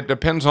don't work? It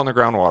depends on the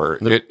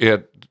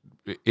groundwater.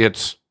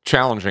 It's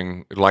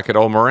challenging. Like at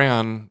Old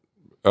Moran,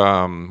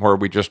 where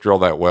we just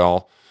drilled that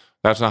well,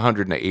 that's a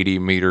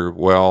 180-meter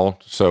well.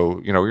 So,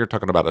 you're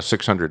talking about a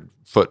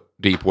 600-foot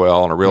deep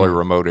well in a really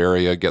remote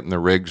area, getting the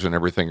rigs and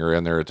everything are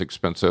in there. It's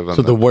expensive. And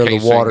so the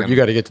water, you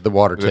got to get to the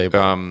water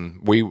table.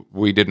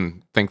 We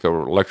didn't think the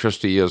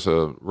electricity is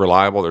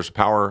reliable. There's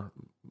power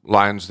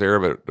lines there,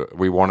 but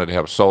we wanted to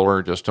have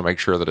solar just to make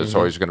sure that it's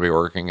always going to be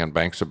working, and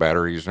banks of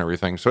batteries and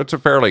everything. So it's a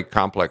fairly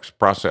complex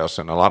process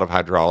and a lot of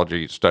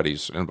hydrology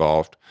studies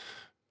involved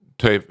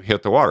to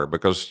hit the water,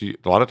 because a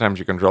lot of times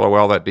you can drill a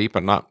well that deep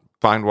and not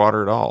find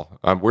water at all.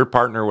 We're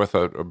partnered with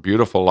a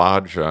beautiful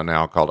lodge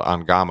now called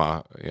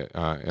Angama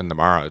in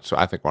Namara. It's,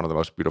 I think, one of the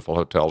most beautiful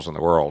hotels in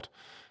the world,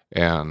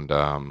 and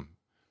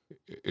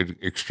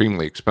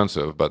extremely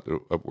expensive, but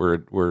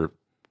we're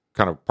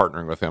kind of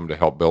partnering with them to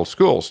help build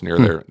schools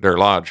near their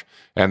lodge.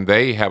 And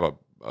they have a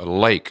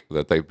lake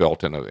that they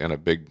built in a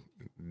big,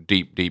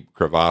 deep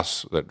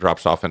crevasse that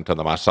drops off into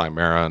the Masai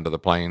Mara, into the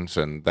plains,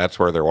 and that's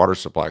where their water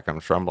supply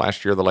comes from.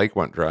 Last year, the lake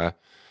went dry,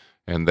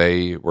 and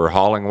they were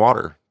hauling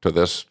water to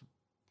this,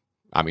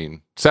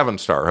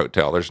 7-star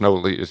hotel. It's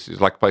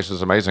like the place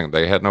is amazing.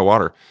 They had no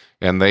water,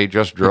 and they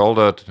just drilled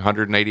a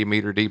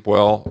 180-meter deep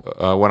well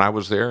when I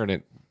was there, and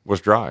it was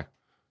dry.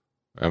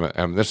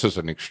 And this is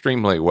an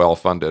extremely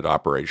well-funded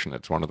operation.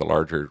 It's one of the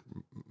larger,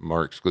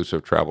 more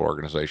exclusive travel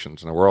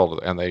organizations in the world,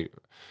 and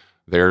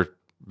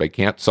they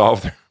can't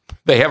solve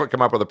they haven't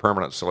come up with a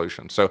permanent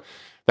solution. So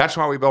that's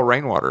why we build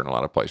rainwater in a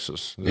lot of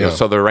places. Yeah.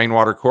 So the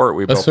rainwater court,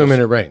 we built assuming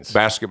it rains,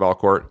 basketball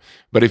court.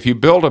 But if you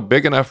build a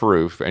big enough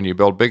roof and you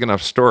build big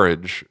enough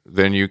storage,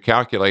 then you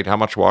calculate how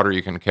much water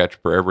you can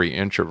catch per every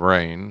inch of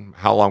rain.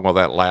 How long will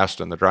that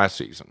last in the dry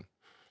season?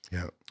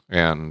 Yeah,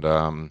 and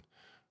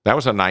that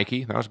was a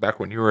Nike. That was back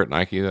when you were at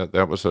Nike.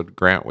 That was a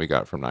grant we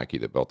got from Nike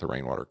that built the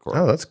rainwater court.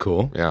 Oh, that's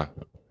cool. Yeah.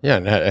 Yeah,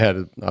 and it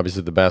had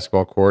obviously the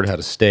basketball court, had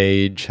a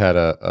stage, had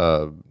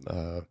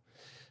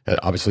had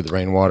obviously the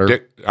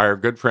rainwater. Our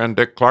good friend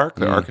Dick Clark,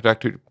 the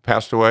architect who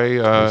passed away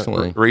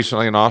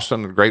recently in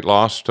Austin, a great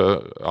loss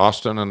to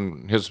Austin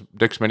and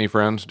Dick's many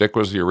friends. Dick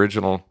was the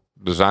original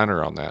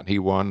designer on that. He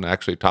won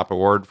actually top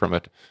award from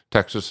a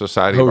Texas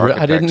Society of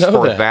Architects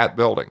for that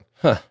building.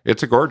 Huh.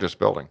 It's a gorgeous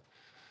building.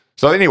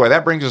 So anyway,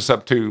 that brings us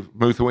up to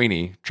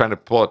Muthwini, trying to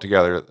pull it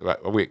together.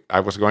 I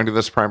was going to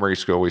this primary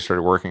school we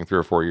started working 3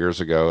 or 4 years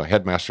ago. A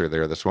headmaster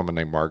there, this woman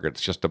named Margaret,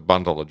 it's just a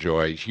bundle of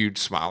joy, huge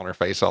smile on her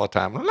face all the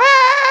time,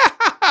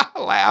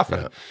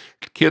 laughing. Yeah.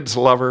 Kids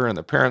love her and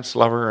the parents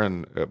love her,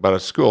 but a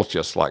school's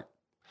just like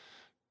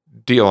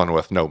dealing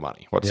with no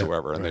money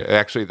whatsoever. Yeah,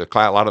 right. And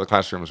a lot of the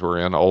classrooms were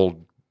in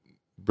old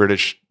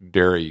British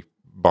dairy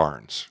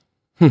barns.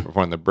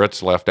 When the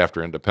Brits left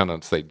after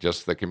independence,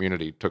 the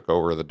community took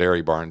over the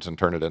dairy barns and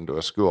turned it into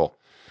a school.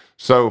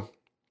 So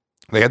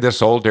they had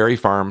this old dairy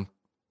farm,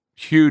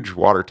 huge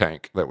water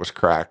tank that was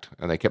cracked,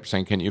 and they kept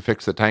saying, "Can you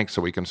fix the tank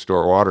so we can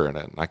store water in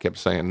it?" And I kept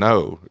saying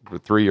no,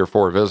 with 3 or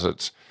 4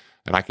 visits.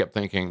 And I kept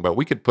thinking, but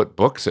we could put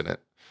books in it,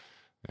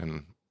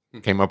 and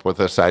came up with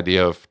this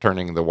idea of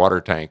turning the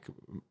water tank.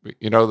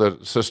 The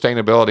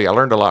sustainability, I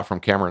learned a lot from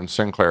Cameron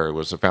Sinclair, who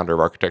was the founder of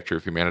Architecture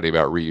of Humanity,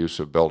 about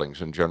reuse of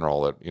buildings in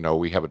general, that,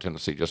 we have a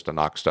tendency just to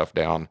knock stuff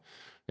down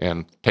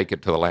and take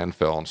it to the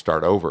landfill and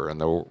start over.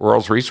 And the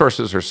world's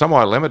resources are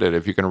somewhat limited.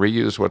 If you can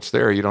reuse what's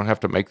there, you don't have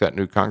to make that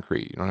new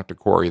concrete. You don't have to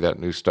quarry that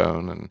new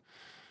stone.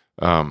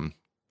 And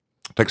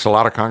it takes a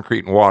lot of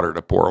concrete and water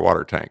to pour a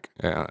water tank.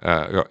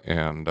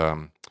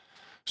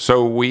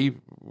 So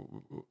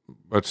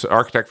it's an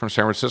architect from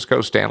San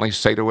Francisco, Stanley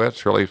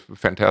Sadowitz, really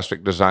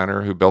fantastic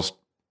designer who builds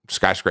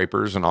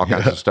skyscrapers and all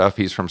kinds of stuff.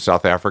 He's from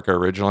South Africa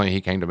originally.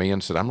 He came to me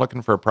and said, "I'm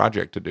looking for a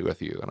project to do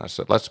with you." And I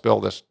said, "Let's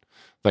build this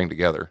thing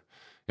together."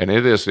 And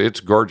it's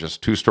gorgeous.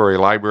 2-story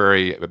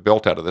library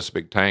built out of this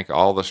big tank.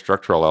 All the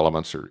structural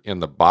elements are in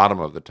the bottom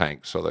of the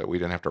tank so that we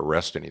didn't have to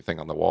rest anything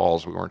on the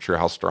walls. We weren't sure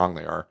how strong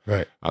they are,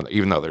 right?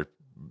 Even though they're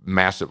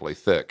massively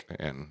thick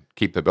and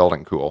keep the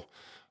building cool.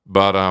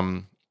 But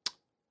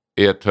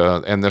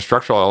and the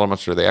structural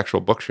elements are the actual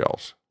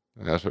bookshelves.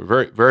 And that's a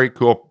very, very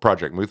cool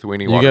project.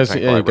 Muthuini Water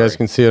Tank Library. You guys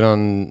can see it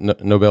on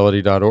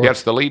Nobelity.org. Yeah,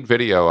 it's the lead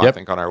video, I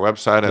think, on our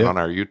website and on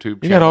our YouTube channel.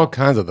 You got all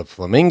kinds of the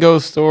flamingo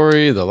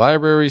story, the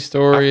library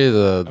story,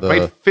 I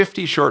made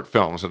 50 short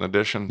films in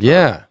addition.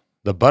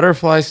 The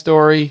butterfly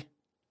story.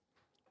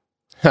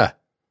 Huh.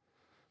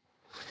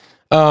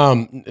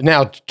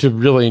 Now, to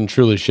really and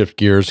truly shift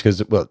gears,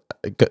 because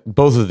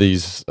both of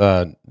these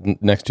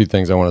next two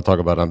things I want to talk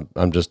about,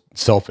 I'm just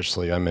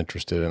selfishly I'm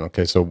interested in.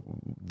 Okay, so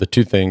the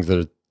two things that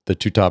are the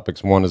two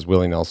topics, one is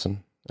Willie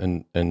Nelson,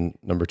 and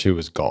number 2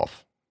 is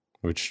golf,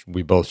 which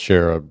we both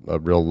share a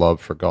real love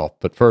for golf.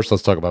 But first,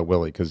 let's talk about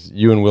Willie, because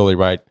you and Willie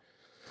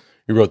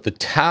you wrote The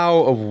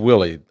Tao of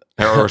Willie.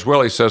 Or as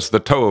Willie says,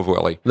 The Toe of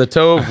Willie. The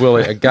Toe of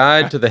Willie, a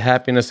guide to the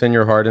happiness in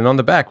your heart. And on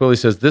the back, Willie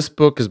says, "This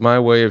book is my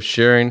way of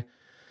sharing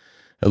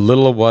a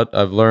little of what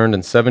I've learned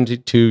in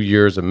 72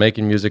 years of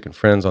making music and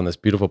friends on this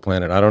beautiful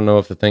planet. I don't know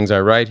if the things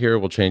I write here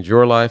will change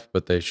your life,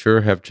 but they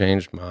sure have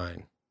changed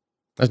mine."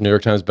 That's New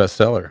York Times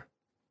bestseller.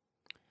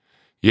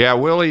 Yeah,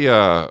 Willie,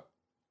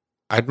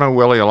 I'd known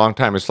Willie a long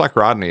time. It's like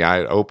Rodney.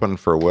 I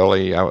opened for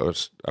Willie. I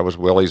was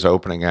Willie's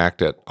opening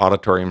act at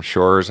Auditorium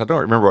Shores. I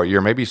don't remember what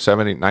year, maybe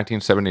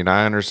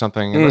 1979 or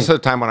something. And this is the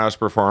time when I was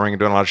performing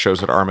and doing a lot of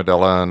shows at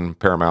Armadillo and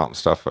Paramount and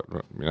stuff.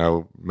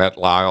 Met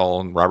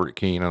Lyle and Robert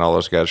Keane and all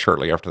those guys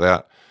shortly after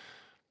that.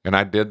 And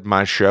I did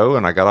my show,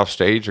 and I got off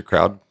stage. The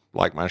crowd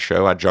liked my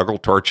show. I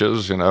juggled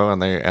torches,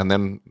 and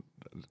then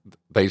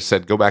they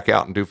said, "Go back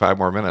out and do 5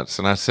 more minutes."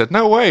 And I said,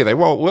 "No way, they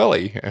won't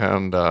Willie."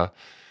 And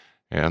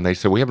they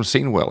said, "We haven't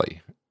seen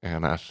Willie."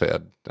 And I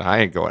said, "I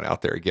ain't going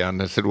out there again."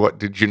 They said, "What,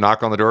 did you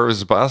knock on the door of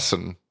his bus?"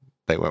 And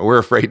they went, "We're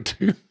afraid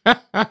to." So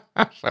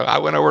I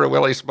went over to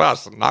Willie's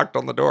bus and knocked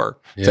on the door.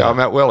 Yeah. So I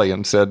met Willie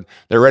and said,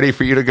 "They're ready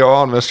for you to go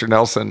on, Mr.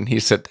 Nelson." He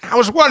said, "I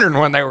was wondering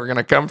when they were going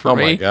to come for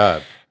me." Oh, my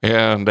God.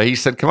 And he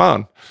said, "Come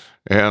on."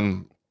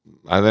 And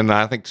then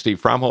I think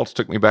Steve Fromholtz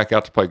took me back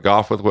out to play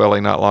golf with Willie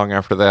not long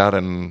after that.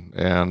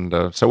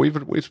 And so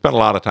we've spent a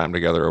lot of time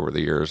together over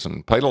the years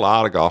and played a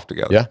lot of golf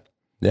together. Yeah.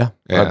 Yeah,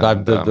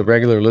 and, the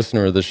regular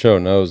listener of the show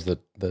knows that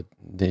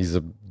he's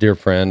a dear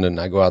friend, and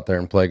I go out there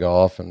and play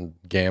golf and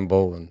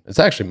gamble, and it's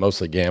actually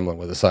mostly gambling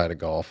with a side of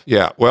golf.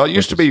 Yeah, well, it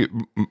used to be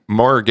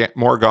more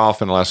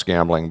golf and less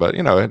gambling, but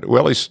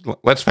Willie's,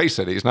 let's face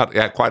it, he's not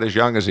quite as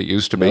young as he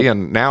used to be,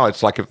 and now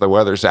it's like if the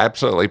weather's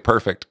absolutely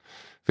perfect,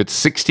 if it's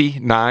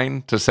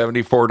 69 to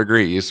 74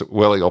 degrees,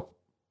 Willie will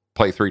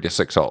play 3 to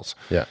 6 holes.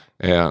 Yeah,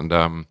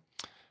 and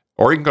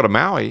or you can go to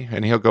Maui,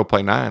 and he'll go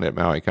play 9 at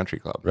Maui Country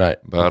Club. Right.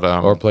 But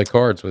or play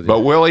cards with you. But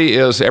Willie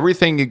is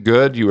everything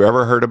good you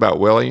ever heard about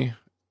Willie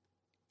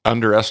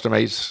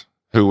underestimates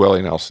who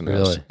Willie Nelson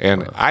is. Really?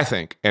 And I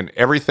think, and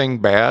everything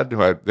bad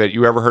that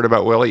you ever heard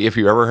about Willie, if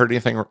you ever heard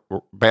anything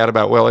bad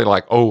about Willie,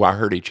 like, "Oh, I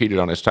heard he cheated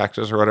on his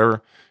taxes" or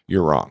whatever,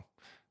 you're wrong.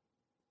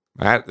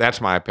 That's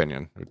my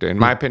opinion. In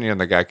my opinion,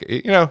 the guy,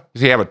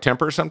 does he have a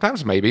temper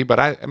sometimes? Maybe.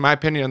 But in my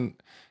opinion,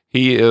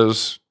 he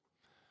is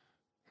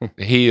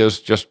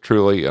just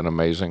truly an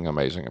amazing,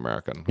 amazing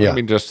American. Yeah. I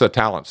mean, just the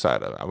talent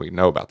side of it. We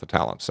know about the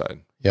talent side.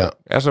 Yeah.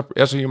 As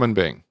a human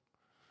being.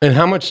 And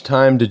how much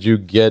time did you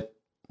get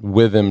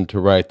with him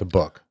to write the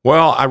book?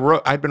 Well,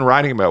 I'd been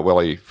writing about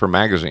Willie for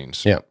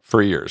magazines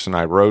for years, and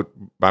I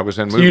was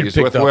in movies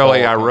with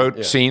Willie. I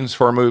wrote scenes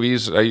for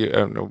movies.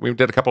 We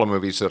did a couple of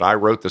movies that I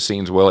wrote the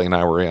scenes Willie and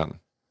I were in.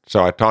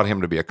 So I taught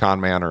him to be a con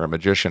man or a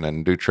magician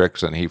and do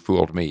tricks, and he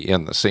fooled me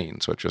in the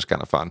scenes, which was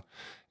kind of fun.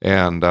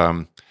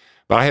 And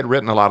but I had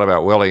written a lot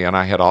about Willie, and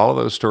I had all of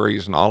those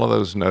stories and all of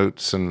those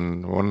notes.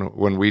 And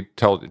when he'd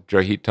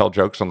tell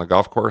jokes on the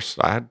golf course,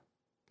 I'd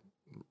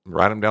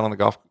write them down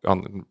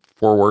on the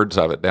 4 words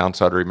of it down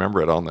so I'd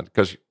remember it on the,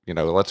 because,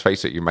 let's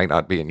face it, you may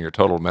not be in your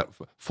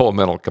full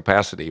mental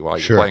capacity while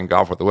you're playing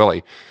golf with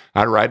Willie.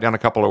 I'd write down a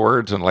couple of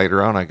words, and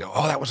later on I go,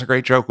 oh, that was a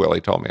great joke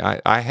Willie told me.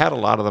 I had a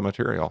lot of the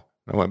material.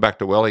 I went back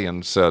to Willie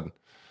and said,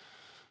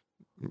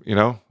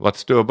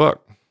 let's do a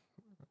book.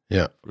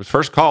 Yeah. It was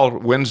first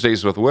called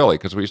Wednesdays with Willie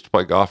because we used to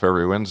play golf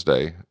every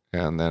Wednesday.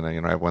 And then,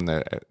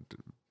 when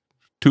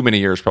too many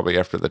years probably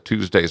after the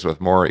Tuesdays with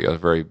Maury, a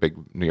very big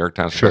New York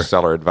Times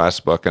bestseller advice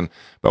book.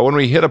 But when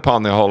we hit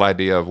upon the whole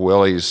idea of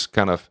Willie's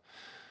kind of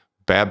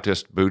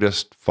Baptist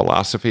Buddhist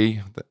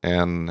philosophy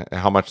and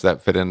how much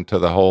that fit into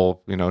the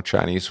whole,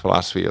 Chinese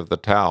philosophy of the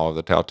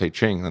Tao Te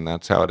Ching, and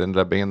that's how it ended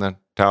up being the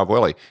Tao of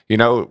Willie.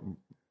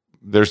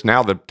 There's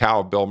now the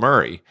Tao of Bill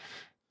Murray.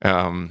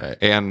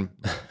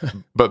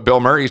 But Bill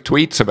Murray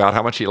tweets about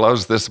how much he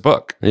loves this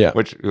book. Yeah.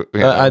 Which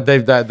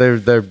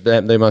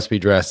they must be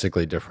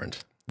drastically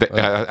different.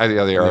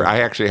 They are. I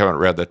actually haven't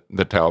read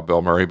the Tao of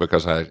Bill Murray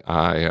because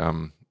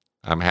I'm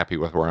happy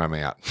with where I'm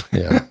at.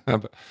 Yeah.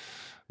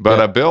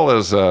 But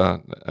Bill's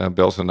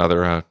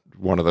another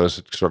one of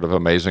those sort of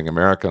amazing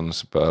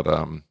Americans. But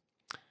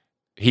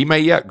he may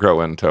yet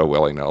grow into a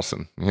Willie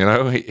Nelson.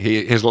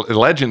 His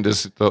legend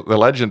is the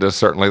legend is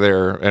certainly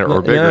there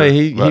or bigger.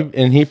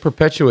 Yeah, he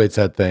perpetuates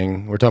that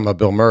thing. We're talking about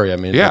Bill Murray. I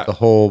mean, the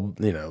whole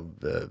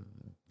the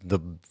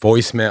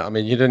voicemail. I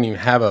mean, you didn't even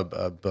have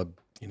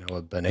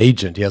an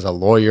agent. He has a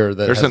lawyer.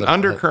 There's an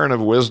undercurrent of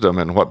wisdom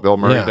in what Bill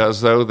Murray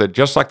does, though. That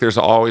just like there's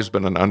always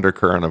been an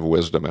undercurrent of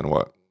wisdom in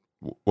what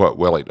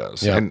Willie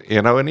does. Yeah. And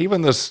and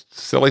even the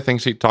silly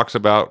things he talks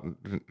about.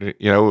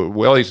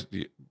 Willie's.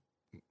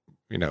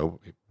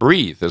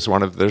 Breathe is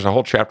there's a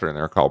whole chapter in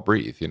there called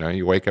Breathe.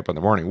 You wake up in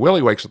the morning.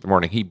 Willie wakes up in the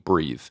morning, he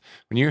breathes.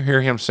 When you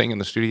hear him sing in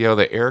the studio,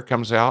 the air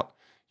comes out.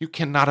 You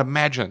cannot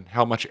imagine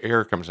how much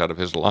air comes out of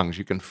his lungs.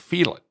 You can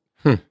feel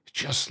it.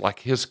 Just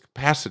like his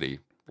capacity,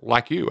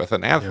 like you as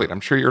an athlete. Yeah.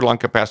 I'm sure your lung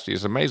capacity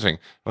is amazing. I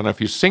don't know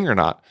if you sing or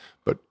not,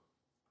 but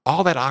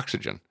all that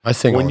oxygen. I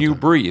sing when all the you time.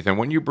 breathe, and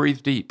when you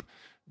breathe deep,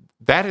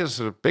 that is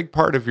a big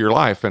part of your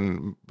life.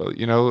 And,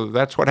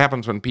 that's what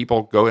happens when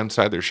people go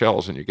inside their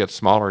shells and you get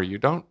smaller. You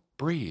don't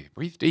breathe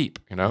deep,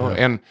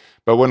 Yeah.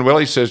 But when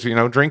Willie says,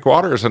 drink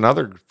water is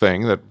another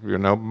thing that,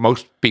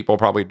 most people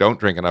probably don't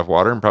drink enough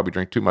water and probably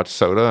drink too much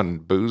soda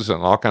and booze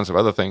and all kinds of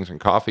other things and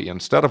coffee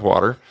instead of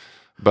water.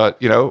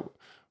 But,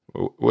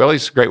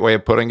 Willie's great way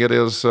of putting it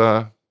is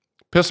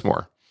piss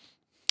more.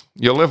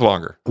 You'll live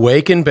longer.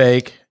 Wake and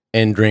bake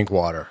and drink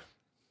water.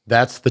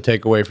 That's the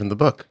takeaway from the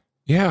book.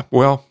 Yeah,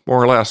 well,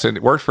 more or less. And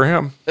it worked for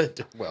him.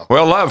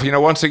 Well, love,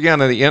 once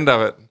again, at the end of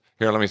it,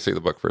 here, let me see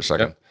the book for a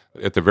second. Yep.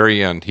 At the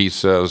very end, he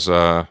says,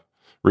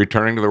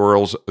 returning to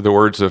the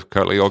words of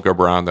Khalil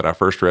Gibran that I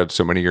first read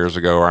so many years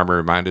ago, I'm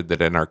reminded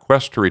that in our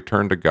quest to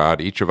return to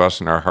God, each of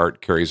us in our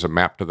heart carries a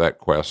map to that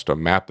quest, a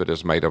map that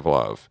is made of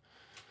love.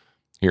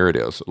 Here it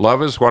is.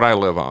 Love is what I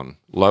live on.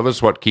 Love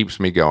is what keeps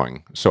me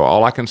going. So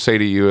all I can say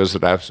to you is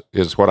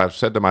what I've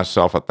said to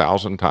myself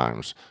 1,000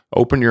 times.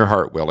 Open your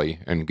heart, Willie,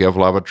 and give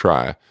love a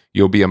try.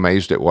 You'll be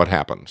amazed at what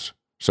happens.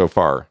 So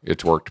far,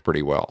 it's worked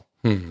pretty well.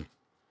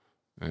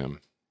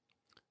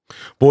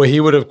 Boy, he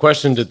would have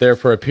questioned it there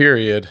for a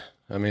period.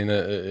 I mean,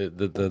 I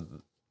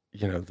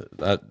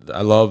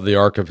love the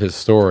arc of his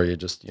story. It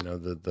just, you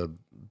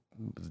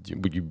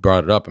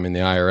brought it up. I mean, the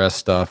IRS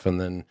stuff, and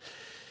then,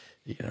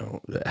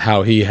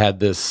 how he had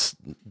this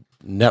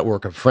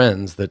network of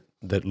friends that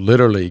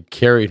literally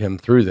carried him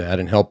through that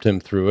and helped him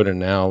through it. And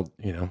now,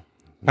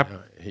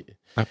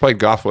 I played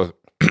golf with,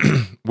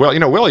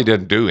 Willie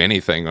didn't do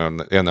anything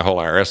in the whole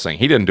IRS thing.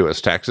 He didn't do his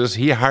taxes.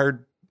 He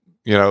hired,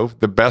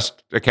 the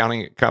best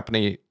accounting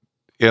company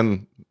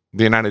in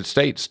the United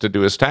States to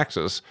do his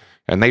taxes,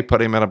 and they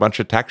put him in a bunch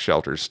of tax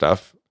shelter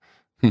stuff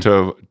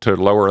to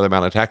lower the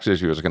amount of taxes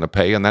he was going to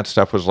pay, and that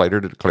stuff was later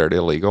declared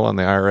illegal, and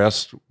the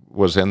IRS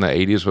was in the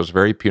 80s, was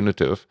very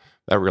punitive.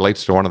 That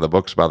relates to one of the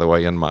books, by the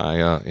way, in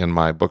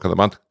my Book of the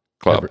Month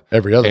club.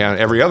 Every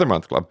other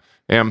month club.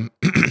 And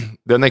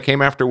then they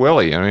came after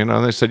Willie,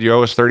 and they said, you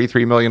owe us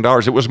 $33 million.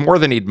 It was more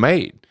than he'd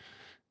made.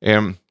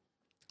 And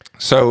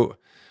so,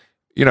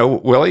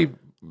 Willie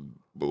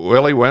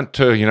went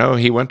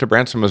to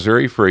Branson,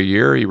 Missouri for a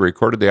year. He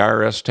recorded the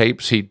IRS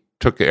tapes. He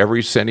took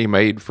every cent he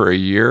made for a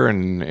year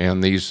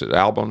and these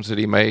albums that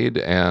he made,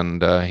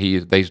 and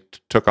they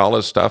took all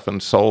his stuff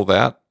and sold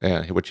that,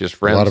 which his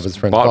friends, a lot of his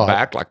friends bought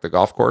back, like the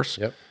golf course.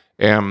 Yep.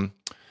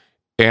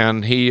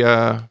 And he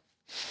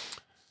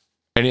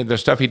any of the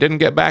stuff he didn't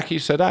get back, he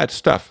said, it's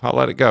stuff. I'll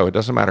let it go. It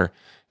doesn't matter.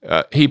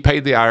 He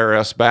paid the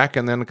IRS back,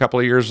 and then a couple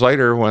of years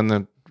later,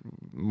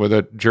 with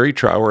a jury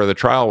trial, where the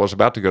trial was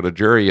about to go to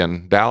jury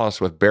in Dallas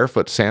with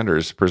Barefoot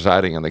Sanders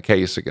presiding in the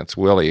case against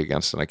Willie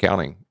against an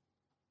accounting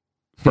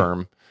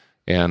firm.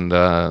 And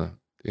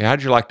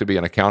how'd you like to be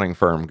an accounting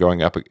firm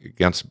going up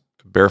against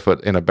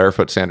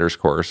Barefoot Sanders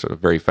course, a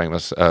very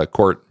famous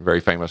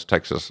very famous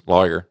Texas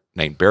lawyer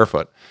named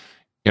Barefoot,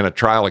 in a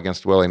trial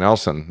against Willie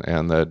Nelson?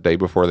 And the day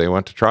before they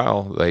went to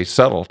trial, they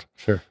settled.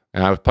 Sure.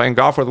 And I was playing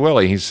golf with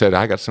Willie. He said,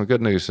 I got some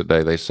good news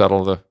today. They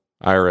settled the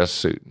IRS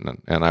suit,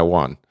 and I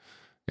won.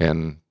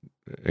 And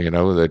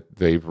that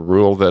they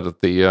ruled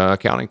that the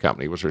accounting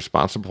company was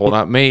responsible,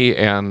 not me,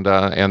 and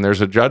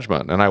there's a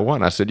judgment, and I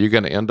won. I said, "You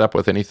going to end up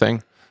with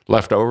anything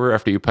left over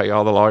after you pay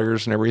all the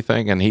lawyers and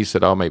everything?" And he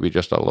said, "Oh, maybe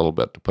just a little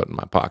bit to put in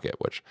my pocket,"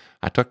 which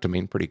I took to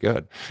mean pretty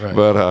good. Right.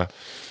 But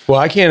well,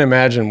 I can't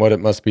imagine what it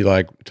must be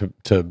like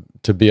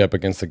to be up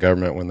against the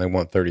government when they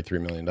want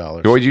 $33 million.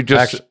 Well, you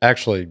just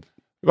actually.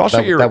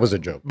 Also, that was a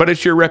joke. But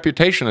it's your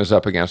reputation is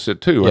up against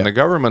it too. Yeah. And the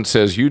government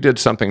says you did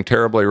something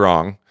terribly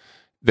wrong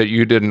that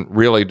you didn't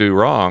really do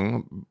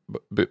wrong.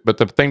 But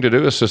the thing to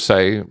do is to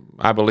say,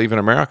 I believe in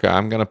America.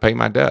 I'm going to pay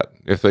my debt.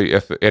 If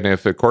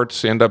the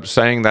courts end up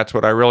saying that's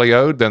what I really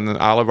owed, then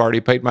I'll have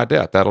already paid my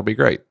debt. That'll be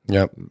great.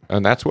 Yep.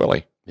 And that's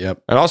Willie.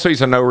 Yep. And also,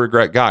 he's a no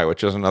regret guy,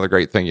 which is another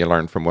great thing you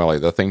learn from Willie.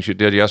 The things you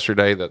did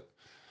yesterday that,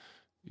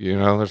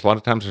 there's a lot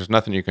of times there's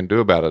nothing you can do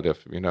about it.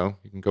 If, you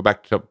can go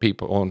back to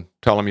people and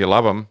tell them you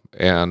love them.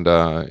 And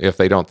if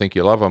they don't think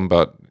you love them,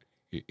 but,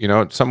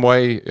 in some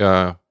way,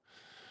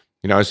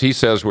 as he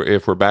says,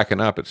 if we're backing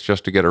up, it's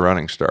just to get a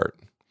running start.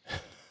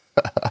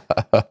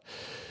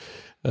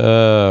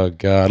 Oh,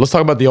 God. Let's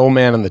talk about The Old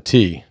Man and the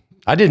Tea.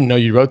 I didn't know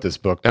you wrote this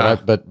book,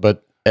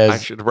 but I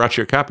should have brought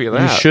you a copy of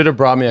that. You should have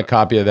brought me a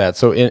copy of that.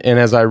 So, and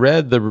as I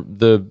read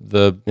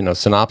the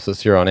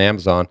synopsis here on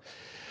Amazon,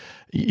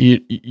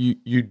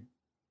 you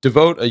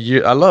devote a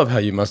year. I love how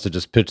you must have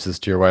just pitched this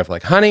to your wife,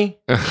 like, honey,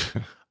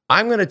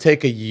 I'm going to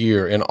take a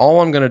year, and all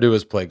I'm going to do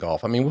is play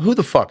golf. I mean, who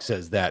the fuck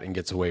says that and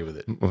gets away with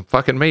it? Well,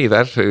 fucking me,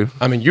 that's who.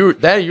 I mean, you're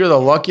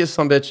the luckiest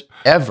son of a bitch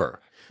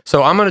ever.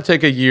 So I'm going to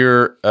take a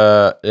year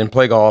and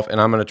play golf, and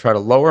I'm going to try to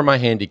lower my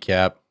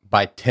handicap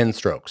by 10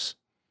 strokes.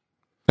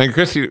 And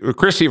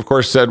Christy, of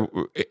course, said,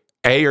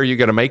 A, are you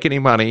going to make any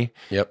money?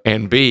 Yep.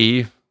 And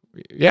B,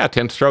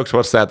 10 strokes,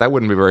 what's that? That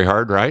wouldn't be very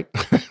hard, right?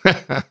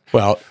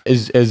 Well,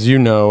 as you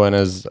know, and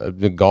as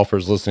the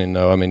golfers listening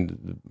know, I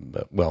mean,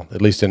 well,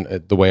 at least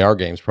in the way our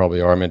games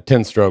probably are, I mean,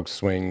 10 strokes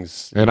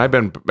swings. And I've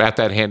been at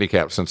that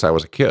handicap since I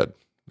was a kid.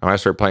 I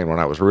started playing when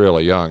I was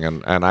really young,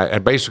 and I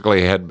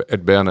basically had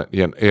been,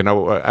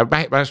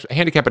 my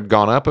handicap had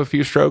gone up a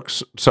few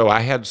strokes, so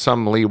I had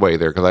some leeway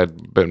there because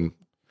I'd been.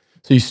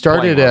 So you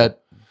started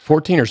at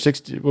 14 or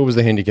 16. What was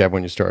the handicap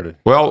when you started?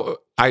 Well, what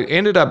I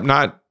ended up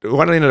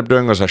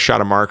doing was I shot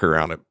a mark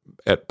around it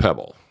at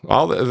Pebble.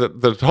 All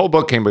the whole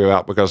book came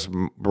about because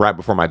right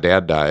before my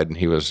dad died, and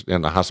he was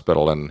in the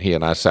hospital, and he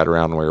and I sat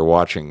around and we were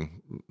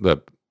watching the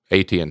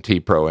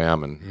AT&T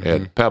Pro-Am and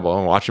at Pebble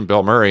and watching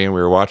Bill Murray, and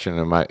we were watching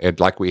him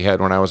like we had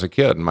when I was a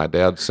kid. And my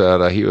dad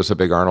said he was a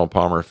big Arnold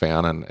Palmer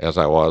fan, and as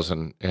I was,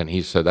 and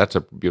he said, that's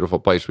a beautiful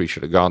place, we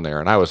should have gone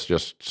there. And I was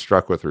just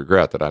struck with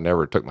regret that I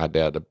never took my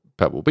dad to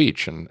Pebble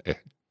Beach. And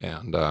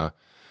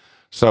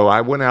so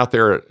I went out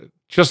there.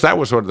 That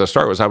was what the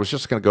start was. I was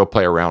just going to go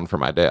play a round for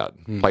my dad,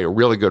 play a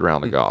really good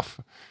round of golf.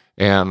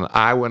 And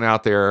I went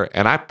out there,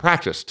 and I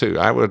practiced too.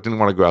 I didn't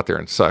want to go out there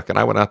and suck. And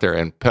I went out there,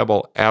 and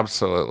Pebble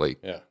absolutely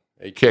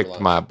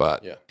kicked my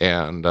butt. Yeah.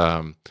 And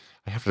I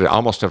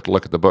almost have to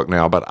look at the book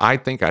now, but I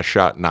think I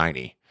shot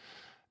 90.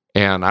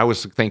 And I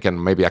was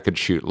thinking maybe I could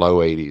shoot low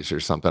 80s or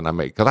something.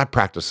 Because I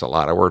practiced a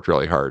lot. I worked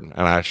really hard. And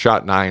I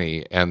shot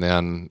 90, and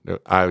then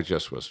I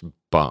just was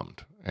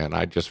bummed. And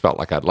I just felt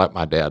like I'd let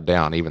my dad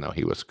down, even though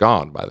he was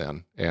gone by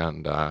then.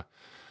 And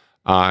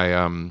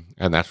and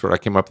that's where I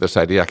came up with this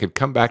idea. I could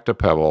come back to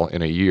Pebble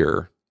in a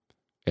year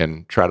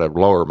and try to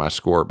lower my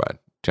score by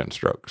 10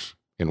 strokes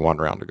in one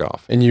round of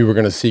golf. And you were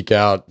going to seek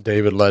out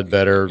David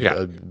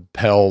Ledbetter,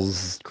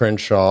 Pels,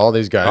 Crenshaw, all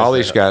these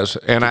guys.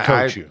 And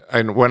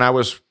and when I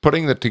was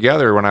putting it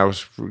together, when I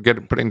was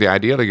putting the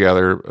idea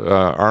together,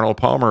 Arnold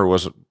Palmer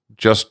was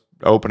just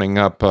opening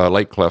up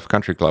Lake Cliff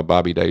Country Club,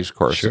 Bobby Day's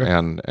course, sure.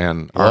 and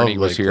Arnie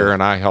was here, Cliff.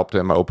 And I helped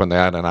him open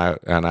that,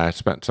 and I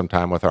spent some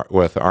time with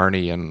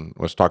Arnie and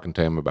was talking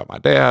to him about my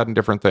dad and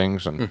different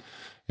things, and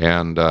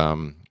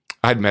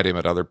I'd met him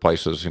at other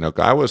places.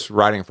 I was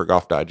writing for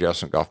Golf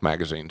Digest and Golf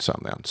Magazine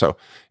some then. So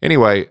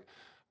anyway,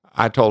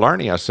 I told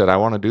Arnie, I said, I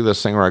want to do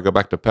this thing where I go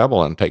back to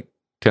Pebble and take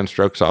 10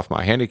 strokes off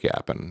my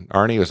handicap. And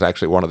Arnie was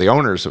actually one of the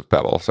owners of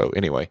Pebble. So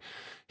anyway,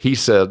 he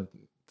said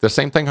the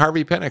same thing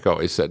Harvey Pinnock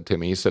always said to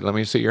me. He said, let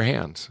me see your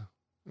hands.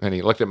 And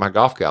he looked at my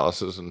golf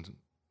calluses and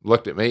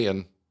looked at me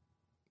and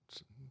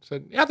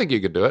said, yeah, I think you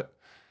could do it.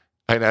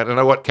 And I don't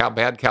know what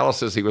bad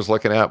calluses he was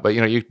looking at, but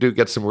you do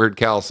get some weird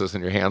calluses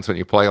in your hands when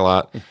you play a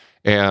lot.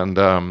 And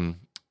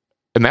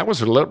that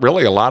was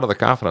really a lot of the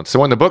confidence. So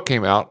when the book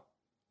came out,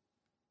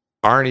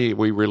 Arnie,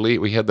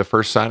 we had the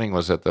first signing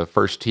was at the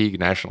First Tee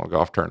National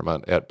Golf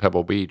Tournament at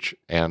Pebble Beach,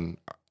 and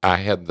I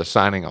had the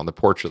signing on the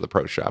porch of the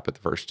pro shop at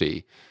the First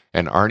Tee,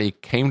 and Arnie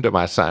came to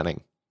my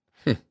signing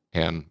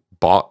and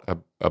bought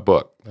a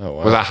book. Oh,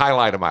 wow. It was a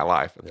highlight of my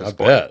life at this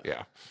point.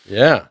 Bet.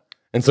 Yeah.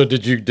 And so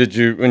did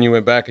you when you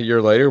went back a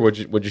year laid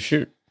you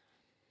shoot?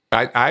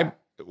 I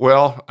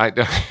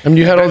mean,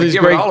 you had all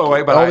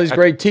these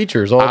great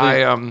teachers.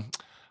 I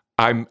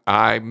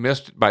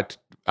missed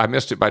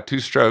it by 2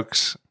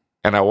 strokes,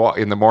 and I walked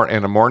in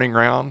a morning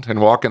round and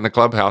walked in the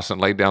clubhouse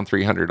and laid down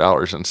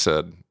 $300 and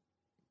said,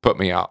 "Put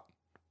me out.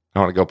 I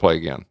want to go play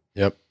again."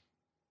 Yep.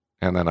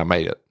 And then I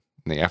made it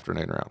in the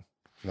afternoon round.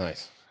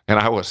 Nice. And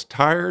I was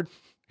tired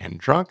and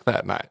drunk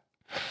that night.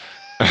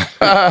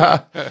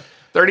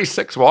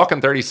 36,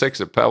 walking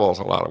 36 at Pebble is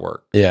a lot of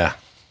work. Yeah.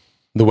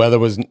 The weather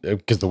was,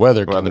 because the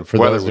weather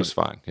was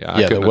fine.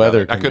 Yeah, the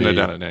weather. I couldn't have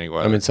done it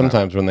anyway. I mean,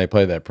 sometimes when they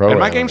play that program.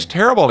 And my game's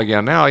terrible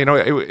again now. You know,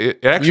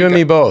 it actually. You and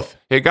me both.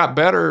 It got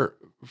better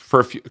for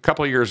a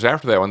couple of years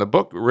after that when the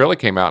book really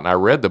came out, and I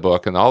read the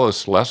book, and all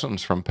those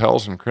lessons from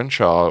Pelz and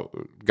Crenshaw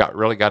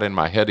got in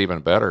my head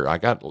even better. I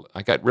got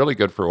really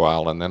good for a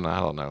while, and then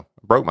I don't know,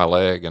 broke my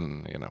leg,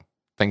 and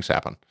things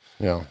happen.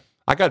 Yeah.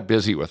 I got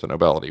busy with the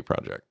Nobelity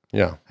Project.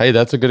 Yeah. Hey,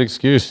 that's a good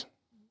excuse.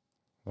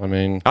 I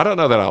mean, I don't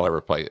know that I'll ever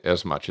play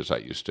as much as I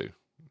used to.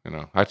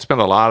 I spend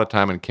a lot of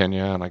time in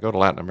Kenya, and I go to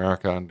Latin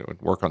America and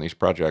work on these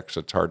projects.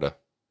 It's hard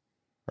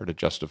to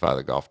justify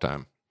the golf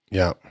time.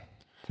 Yeah.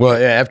 Well,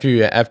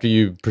 yeah. After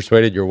you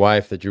persuaded your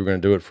wife that you were going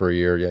to do it for a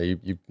year,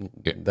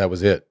 that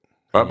was it.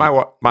 But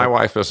my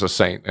wife is a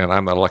saint, and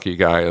I'm the lucky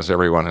guy, as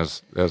everyone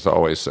has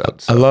always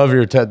said. So. I love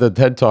the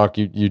TED Talk.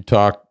 You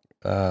talk,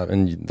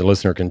 and the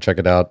listener can check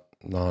it out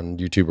on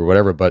YouTube or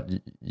whatever, but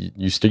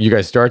you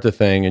guys start the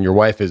thing, and your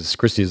wife is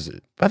Christy's.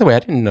 By the way, I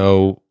didn't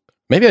know.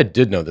 Maybe I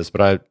did know this,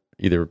 but I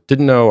either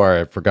didn't know or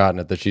I've forgotten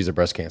it, that she's a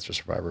breast cancer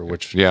survivor,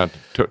 which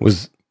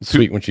was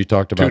sweet when she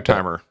talked about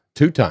two-timer.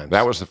 2 times.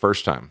 That was the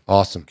first time.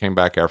 Awesome. Came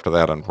back after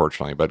that,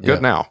 unfortunately, but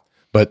good now.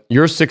 But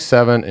you're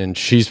 6'7" and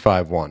she's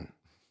 5'1".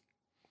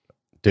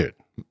 Dude,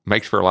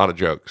 makes for a lot of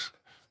jokes.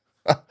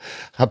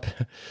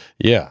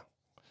 Yeah.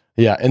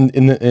 Yeah,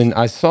 and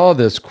I saw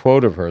this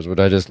quote of hers, which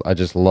I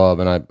just love,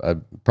 and I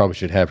probably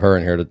should have her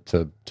in here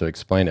to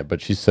explain it. But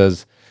she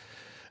says,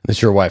 this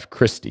is your wife,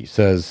 Christy,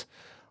 says,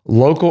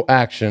 local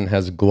action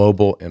has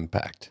global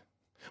impact,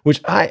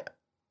 which I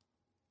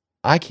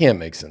can't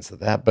make sense of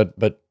that,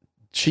 but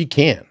she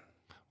can.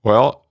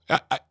 Well,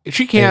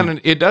 she can,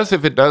 and it does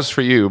if it does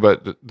for you,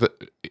 but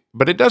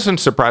it does in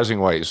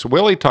surprising ways.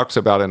 Willie talks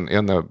about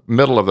in the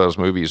middle of those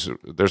movies,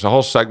 there's a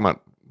whole segment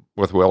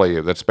with Willie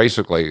that's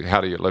basically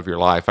how do you live your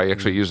life. I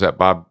actually use that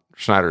Bob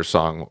Schneider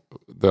song,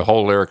 the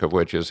whole lyric of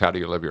which is how do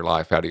you live your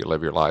life, how do you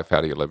live your life,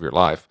 how do you live your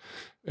life.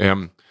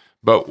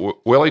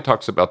 But Willie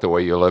talks about the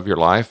way you live your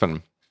life,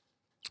 and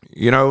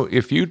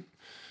if you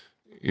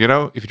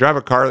drive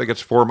a car that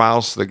gets 4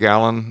 miles to the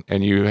gallon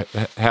and you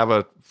have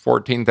a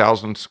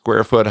 14,000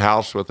 square foot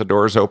house with the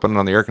doors open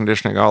on the air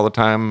conditioning all the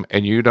time,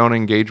 and you don't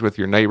engage with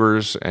your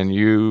neighbors, and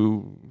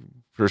you're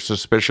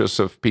suspicious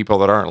of people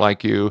that aren't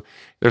like you,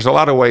 there's a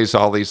lot of ways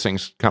all these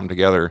things come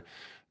together,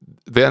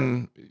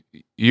 then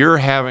you're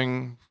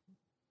having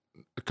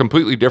a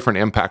completely different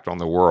impact on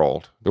the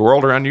world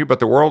around you, but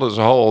the world as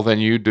a whole, than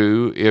you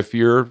do if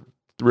you're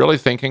really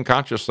thinking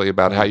consciously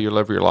about how you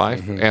live your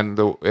life. And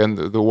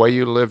the way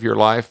you live your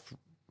life,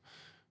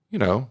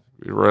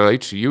 it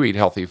relates to you eat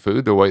healthy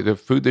food. The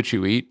food that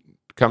you eat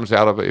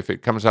if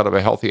it comes out of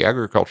a healthy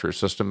agriculture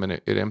system, and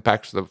it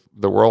impacts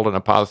the world in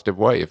a positive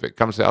way. If it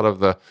comes out of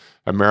the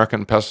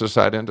American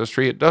pesticide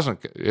industry, it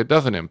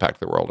doesn't impact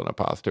the world in a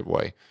positive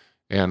way.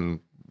 And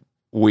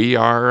we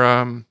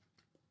are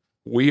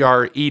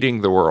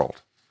eating the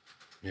world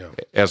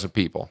as a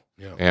people.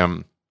 Yeah.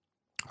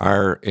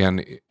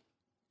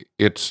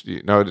 It's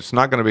it's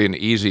not going to be an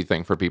easy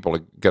thing for people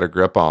to get a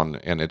grip on,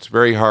 and it's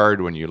very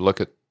hard when you look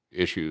at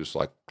issues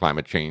like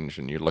climate change,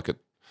 and you look at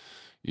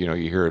you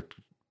hear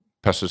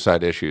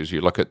pesticide issues, you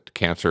look at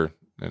cancer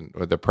and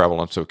the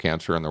prevalence of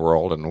cancer in the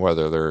world, and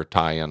whether there are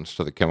tie-ins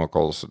to the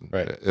chemicals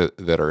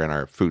that are in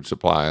our food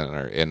supply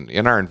and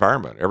in our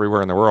environment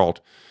everywhere in the world.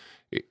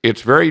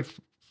 It's very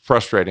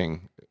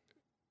frustrating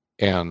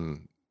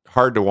and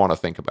hard to want to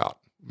think about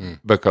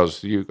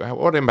because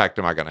what impact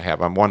am I going to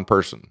have? I'm one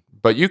person.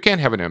 But you can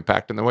have an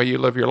impact in the way you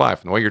live your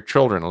life, and the way your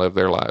children live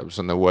their lives,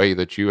 and the way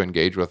that you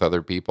engage with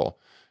other people.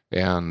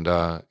 And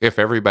if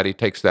everybody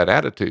takes that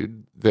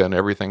attitude, then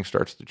everything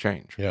starts to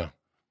change. Yeah,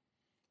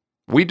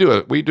 we do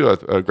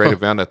a great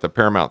event at the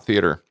Paramount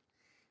Theater.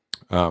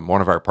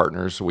 One of our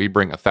partners, we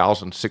bring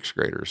 1,000 sixth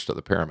graders to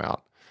the Paramount,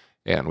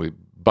 and we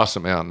bus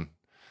them in,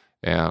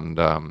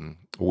 and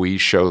we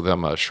show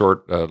them a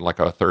short, like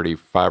a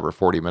 35 or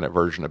 40-minute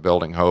version of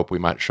Building Hope. We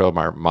might show them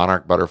our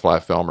Monarch butterfly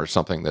film or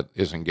something that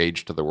is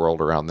engaged to the world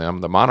around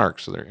them. The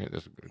monarchs is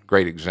a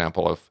great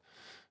example of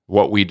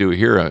what we do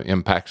here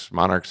impacts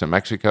monarchs in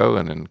Mexico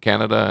and in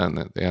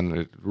Canada, and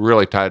it's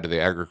really tied to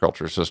the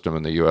agriculture system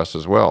in the U.S.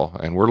 as well.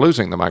 And we're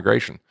losing the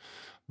migration.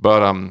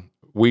 But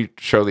we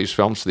show these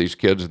films to these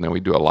kids, and then we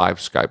do a live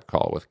Skype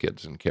call with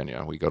kids in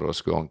Kenya. We go to a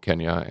school in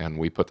Kenya, and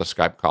we put the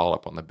Skype call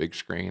up on the big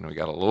screen. We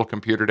got a little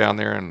computer down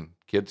there, and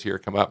kids here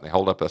come up, and they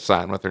hold up a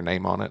sign with their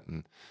name on it,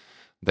 and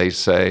they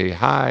say,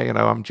 "Hi,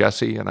 I'm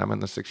Jesse, and I'm in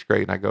the 6th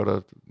grade, and I go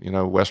to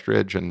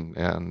Westridge,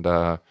 and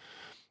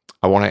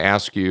I want to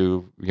ask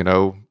you,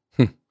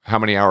 how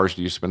many hours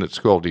do you spend at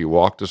school? Do you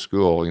walk to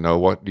school?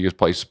 What do you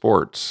play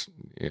sports?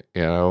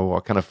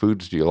 What kind of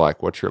foods do you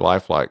like? What's your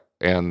life like?"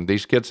 And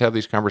these kids have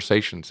these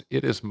conversations.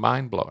 It is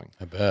mind-blowing.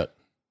 I bet.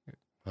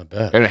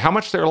 And how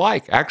much they're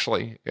like,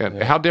 actually,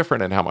 and how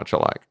different and how much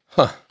alike.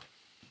 Huh.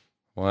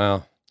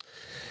 Wow.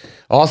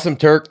 Awesome,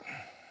 Turk.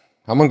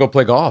 I'm gonna go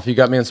play golf. You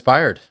got me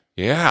inspired.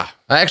 Yeah.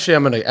 I'm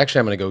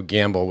gonna go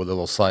gamble with a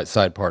little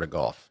side part of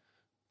golf.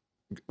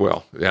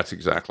 Well, that's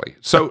exactly.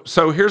 So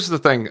here's the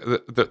thing.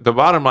 The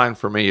bottom line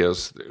for me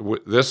is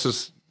this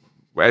is,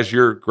 as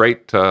your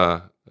great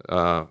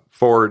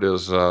forward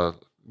is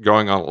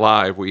going on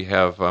live, we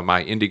have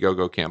my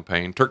Indiegogo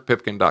campaign,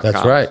 turkpipkin.com.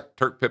 That's right.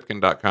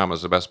 Turkpipkin.com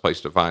is the best place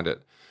to find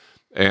it.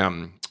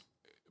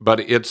 But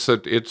it's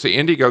an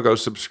Indiegogo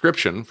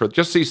subscription for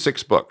just these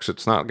 6 books.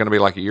 It's not going to be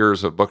like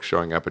years of books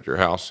showing up at your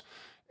house.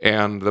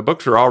 And the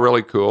books are all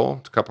really cool.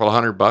 It's a couple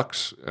of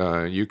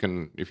 $100. You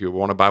can, if you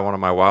want to buy one of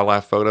my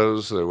wildlife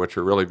photos, which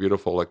are really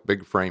beautiful, like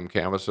big frame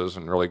canvases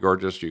and really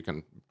gorgeous, you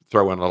can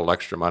throw in a little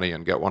extra money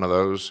and get one of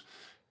those.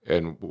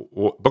 And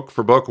book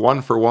for book,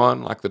 one for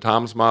one, like the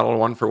Tom's model,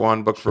 one for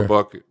one, book for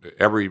book.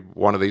 Every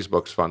one of these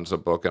books funds a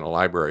book in a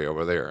library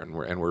over there, and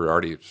we're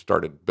already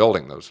started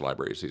building those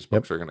libraries. These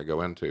books are going to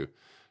go into,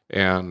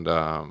 and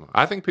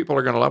I think people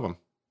are going to love them.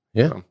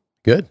 Yeah, so.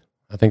 Good.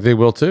 I think they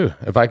will too.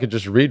 If I could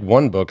just read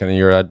one book in a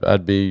year,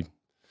 I'd be.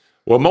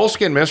 Well,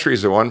 Moleskin Mystery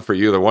is the one for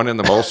you, the one in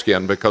the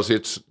moleskin, because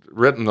it's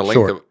written the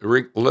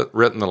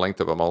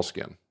length of a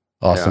moleskin.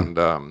 Awesome.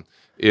 And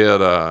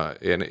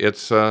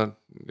it's a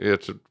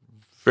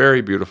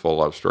very beautiful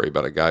love story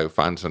about a guy who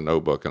finds a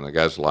notebook, and the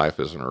guy's life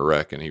is in a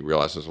wreck, and he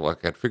realizes, well, I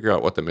can figure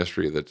out what the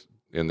mystery that's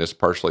in this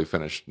partially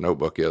finished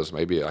notebook is.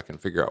 Maybe I can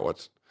figure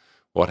out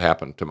what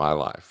happened to my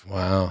life.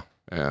 Wow.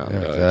 And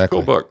it's a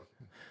cool book.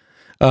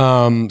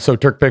 So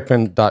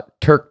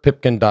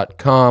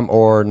turkpipkin.com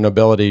or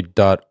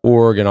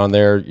Nobelity.org, and on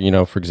there,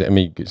 for example,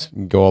 you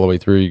can go all the way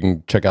through. You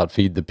can check out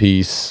Feed the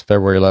Peace,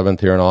 February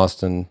 11th here in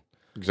Austin.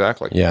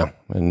 Exactly. Yeah,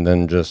 and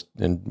then a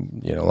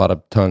lot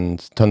of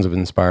tons of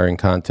inspiring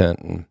content.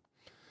 And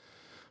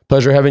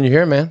pleasure having you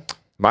here, man.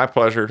 My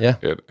pleasure. Yeah.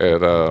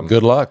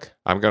 Good luck.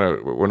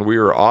 When we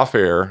were off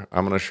air,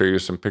 I'm gonna show you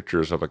some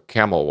pictures of a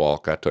camel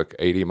walk I took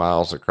 80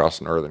 miles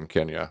across northern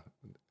Kenya,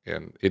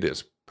 and it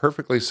is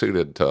perfectly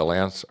suited to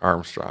Lance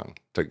Armstrong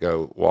to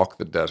go walk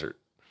the desert.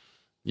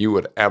 You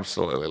would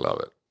absolutely love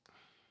it.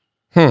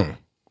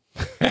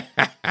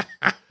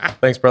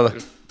 Thanks, brother.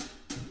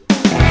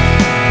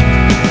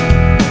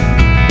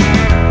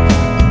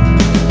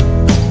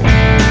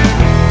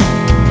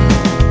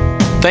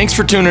 Thanks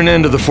for tuning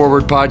in to the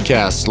Forward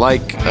Podcast.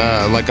 Like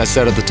I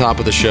said at the top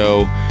of the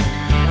show,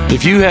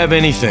 if you have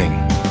anything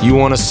you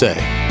want to say,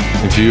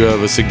 if you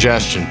have a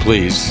suggestion,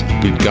 please,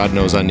 God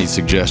knows I need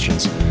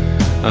suggestions,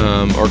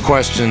 or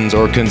questions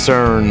or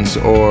concerns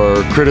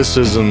or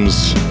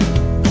criticisms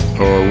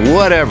or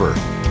whatever,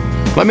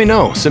 let me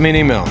know. Send me an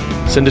email.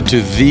 Send it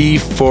to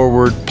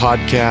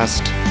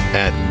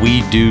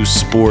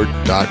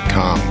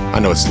theforwardpodcast@wedosport.com. I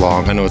know it's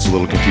long. I know it's a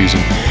little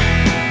confusing.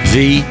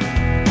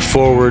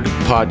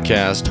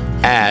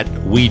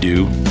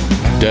 theforwardpodcast@wedo,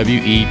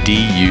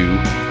 WEDU,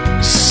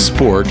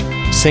 sport,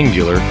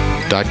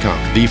 singular.com.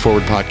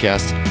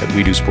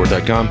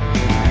 theforwardpodcast@wedosport.com.